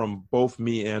 from both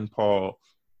me and Paul,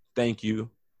 thank you.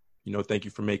 Thank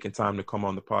you for making time to come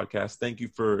on the podcast. Thank you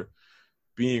for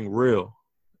being real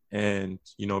and,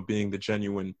 being the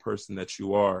genuine person that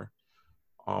you are.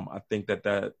 I think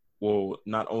that will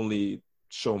not only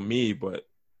show me, but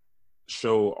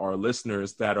show our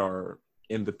listeners that are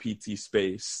in the PT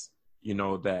space,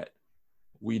 that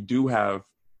we do have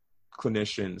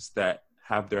clinicians that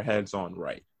have their heads on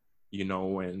right,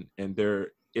 and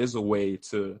there is a way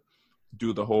to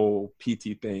do the whole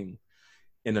PT thing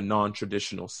in a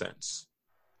non-traditional sense.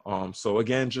 So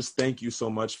again, just thank you so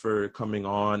much for coming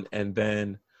on. And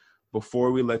then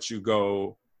before we let you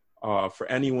go, for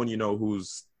anyone,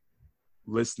 who's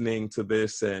listening to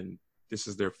this and this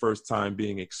is their first time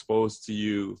being exposed to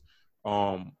you,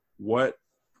 what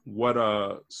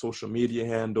social media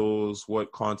handles,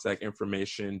 what contact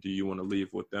information do you want to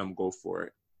leave with them? Go for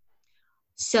it.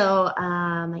 So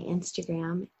my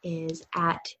Instagram is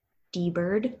at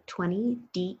DBird20,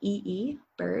 DEE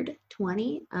Bird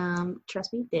 20.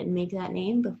 Trust me, didn't make that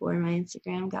name before my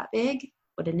Instagram got big.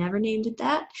 Would have never named it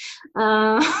that.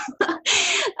 And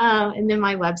then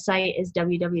my website is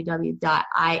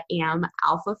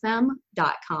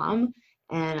www.iamalphafem.com,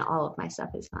 and all of my stuff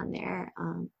is on there.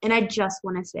 And I just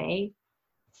want to say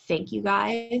thank you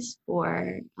guys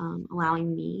for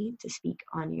allowing me to speak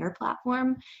on your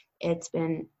platform. It's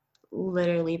been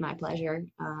literally my pleasure.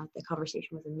 The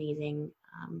conversation was amazing.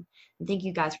 And thank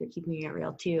you guys for keeping it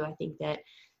real too. I think that,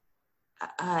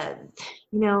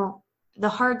 the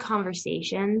hard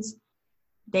conversations,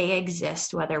 they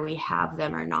exist whether we have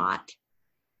them or not.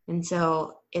 And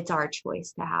so it's our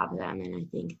choice to have them. And I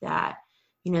think that,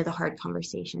 the hard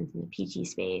conversations in the PT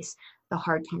space, the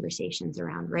hard conversations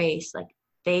around race, like,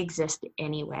 they exist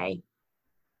anyway,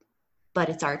 but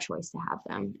it's our choice to have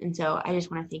them. And so I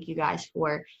just want to thank you guys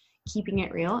for keeping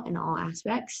it real in all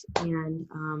aspects. And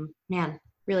man,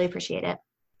 really appreciate it.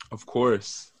 Of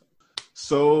course.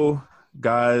 So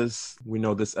guys, we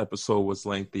know this episode was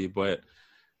lengthy, but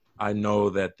I know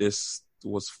that this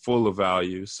was full of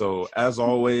value. So as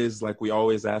always, like we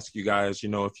always ask you guys,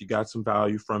 if you got some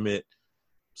value from it,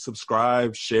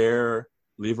 subscribe, share,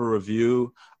 leave a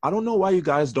review. I don't know why you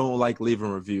guys don't like leaving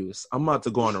reviews. I'm about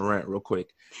to go on a rant real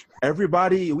quick.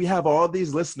 Everybody, we have all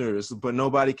these listeners, but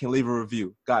nobody can leave a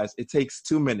review. Guys, it takes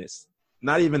 2 minutes.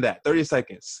 Not even that, 30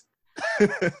 seconds.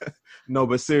 No,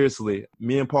 but seriously,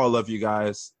 me and Paul love you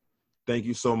guys. Thank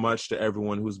you so much to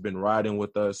everyone who's been riding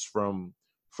with us from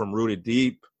Rooted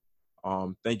Deep.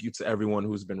 Thank you to everyone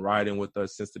who's been riding with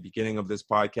us since the beginning of this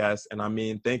podcast. And I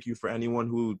mean, thank you for anyone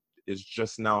who is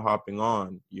just now hopping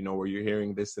on, where you're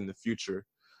hearing this in the future.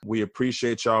 We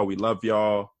appreciate y'all. We love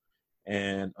y'all.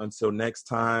 And until next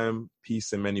time,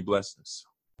 peace and many blessings.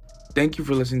 Thank you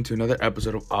for listening to another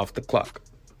episode of Off the Clock.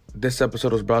 This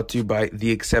episode was brought to you by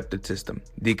The Accepted System.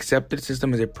 The Accepted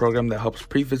System is a program that helps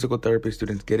pre-physical therapy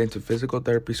students get into physical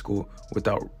therapy school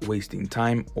without wasting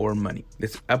time or money.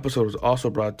 This episode was also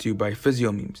brought to you by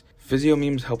PhysioMemes.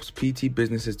 PhysioMemes helps PT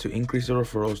businesses to increase their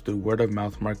referrals through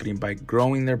word-of-mouth marketing by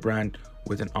growing their brand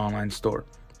with an online store.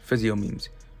 PhysioMemes.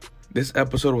 This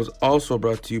episode was also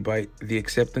brought to you by the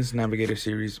Acceptance Navigator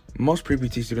series. Most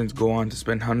pre-PT students go on to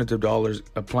spend hundreds of dollars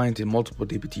applying to multiple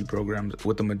DPT programs,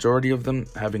 with the majority of them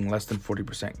having less than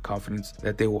 40% confidence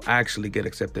that they will actually get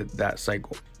accepted that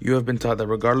cycle. You have been taught that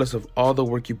regardless of all the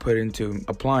work you put into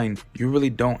applying, you really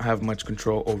don't have much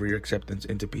control over your acceptance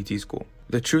into PT school.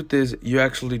 The truth is, you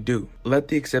actually do. Let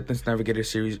the Acceptance Navigator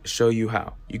series show you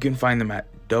how. You can find them at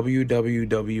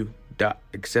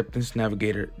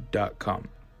www.acceptancenavigator.com.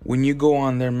 When you go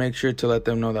on there, make sure to let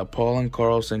them know that Paul and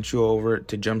Carl sent you over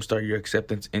to jumpstart your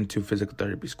acceptance into physical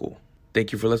therapy school.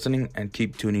 Thank you for listening and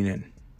keep tuning in.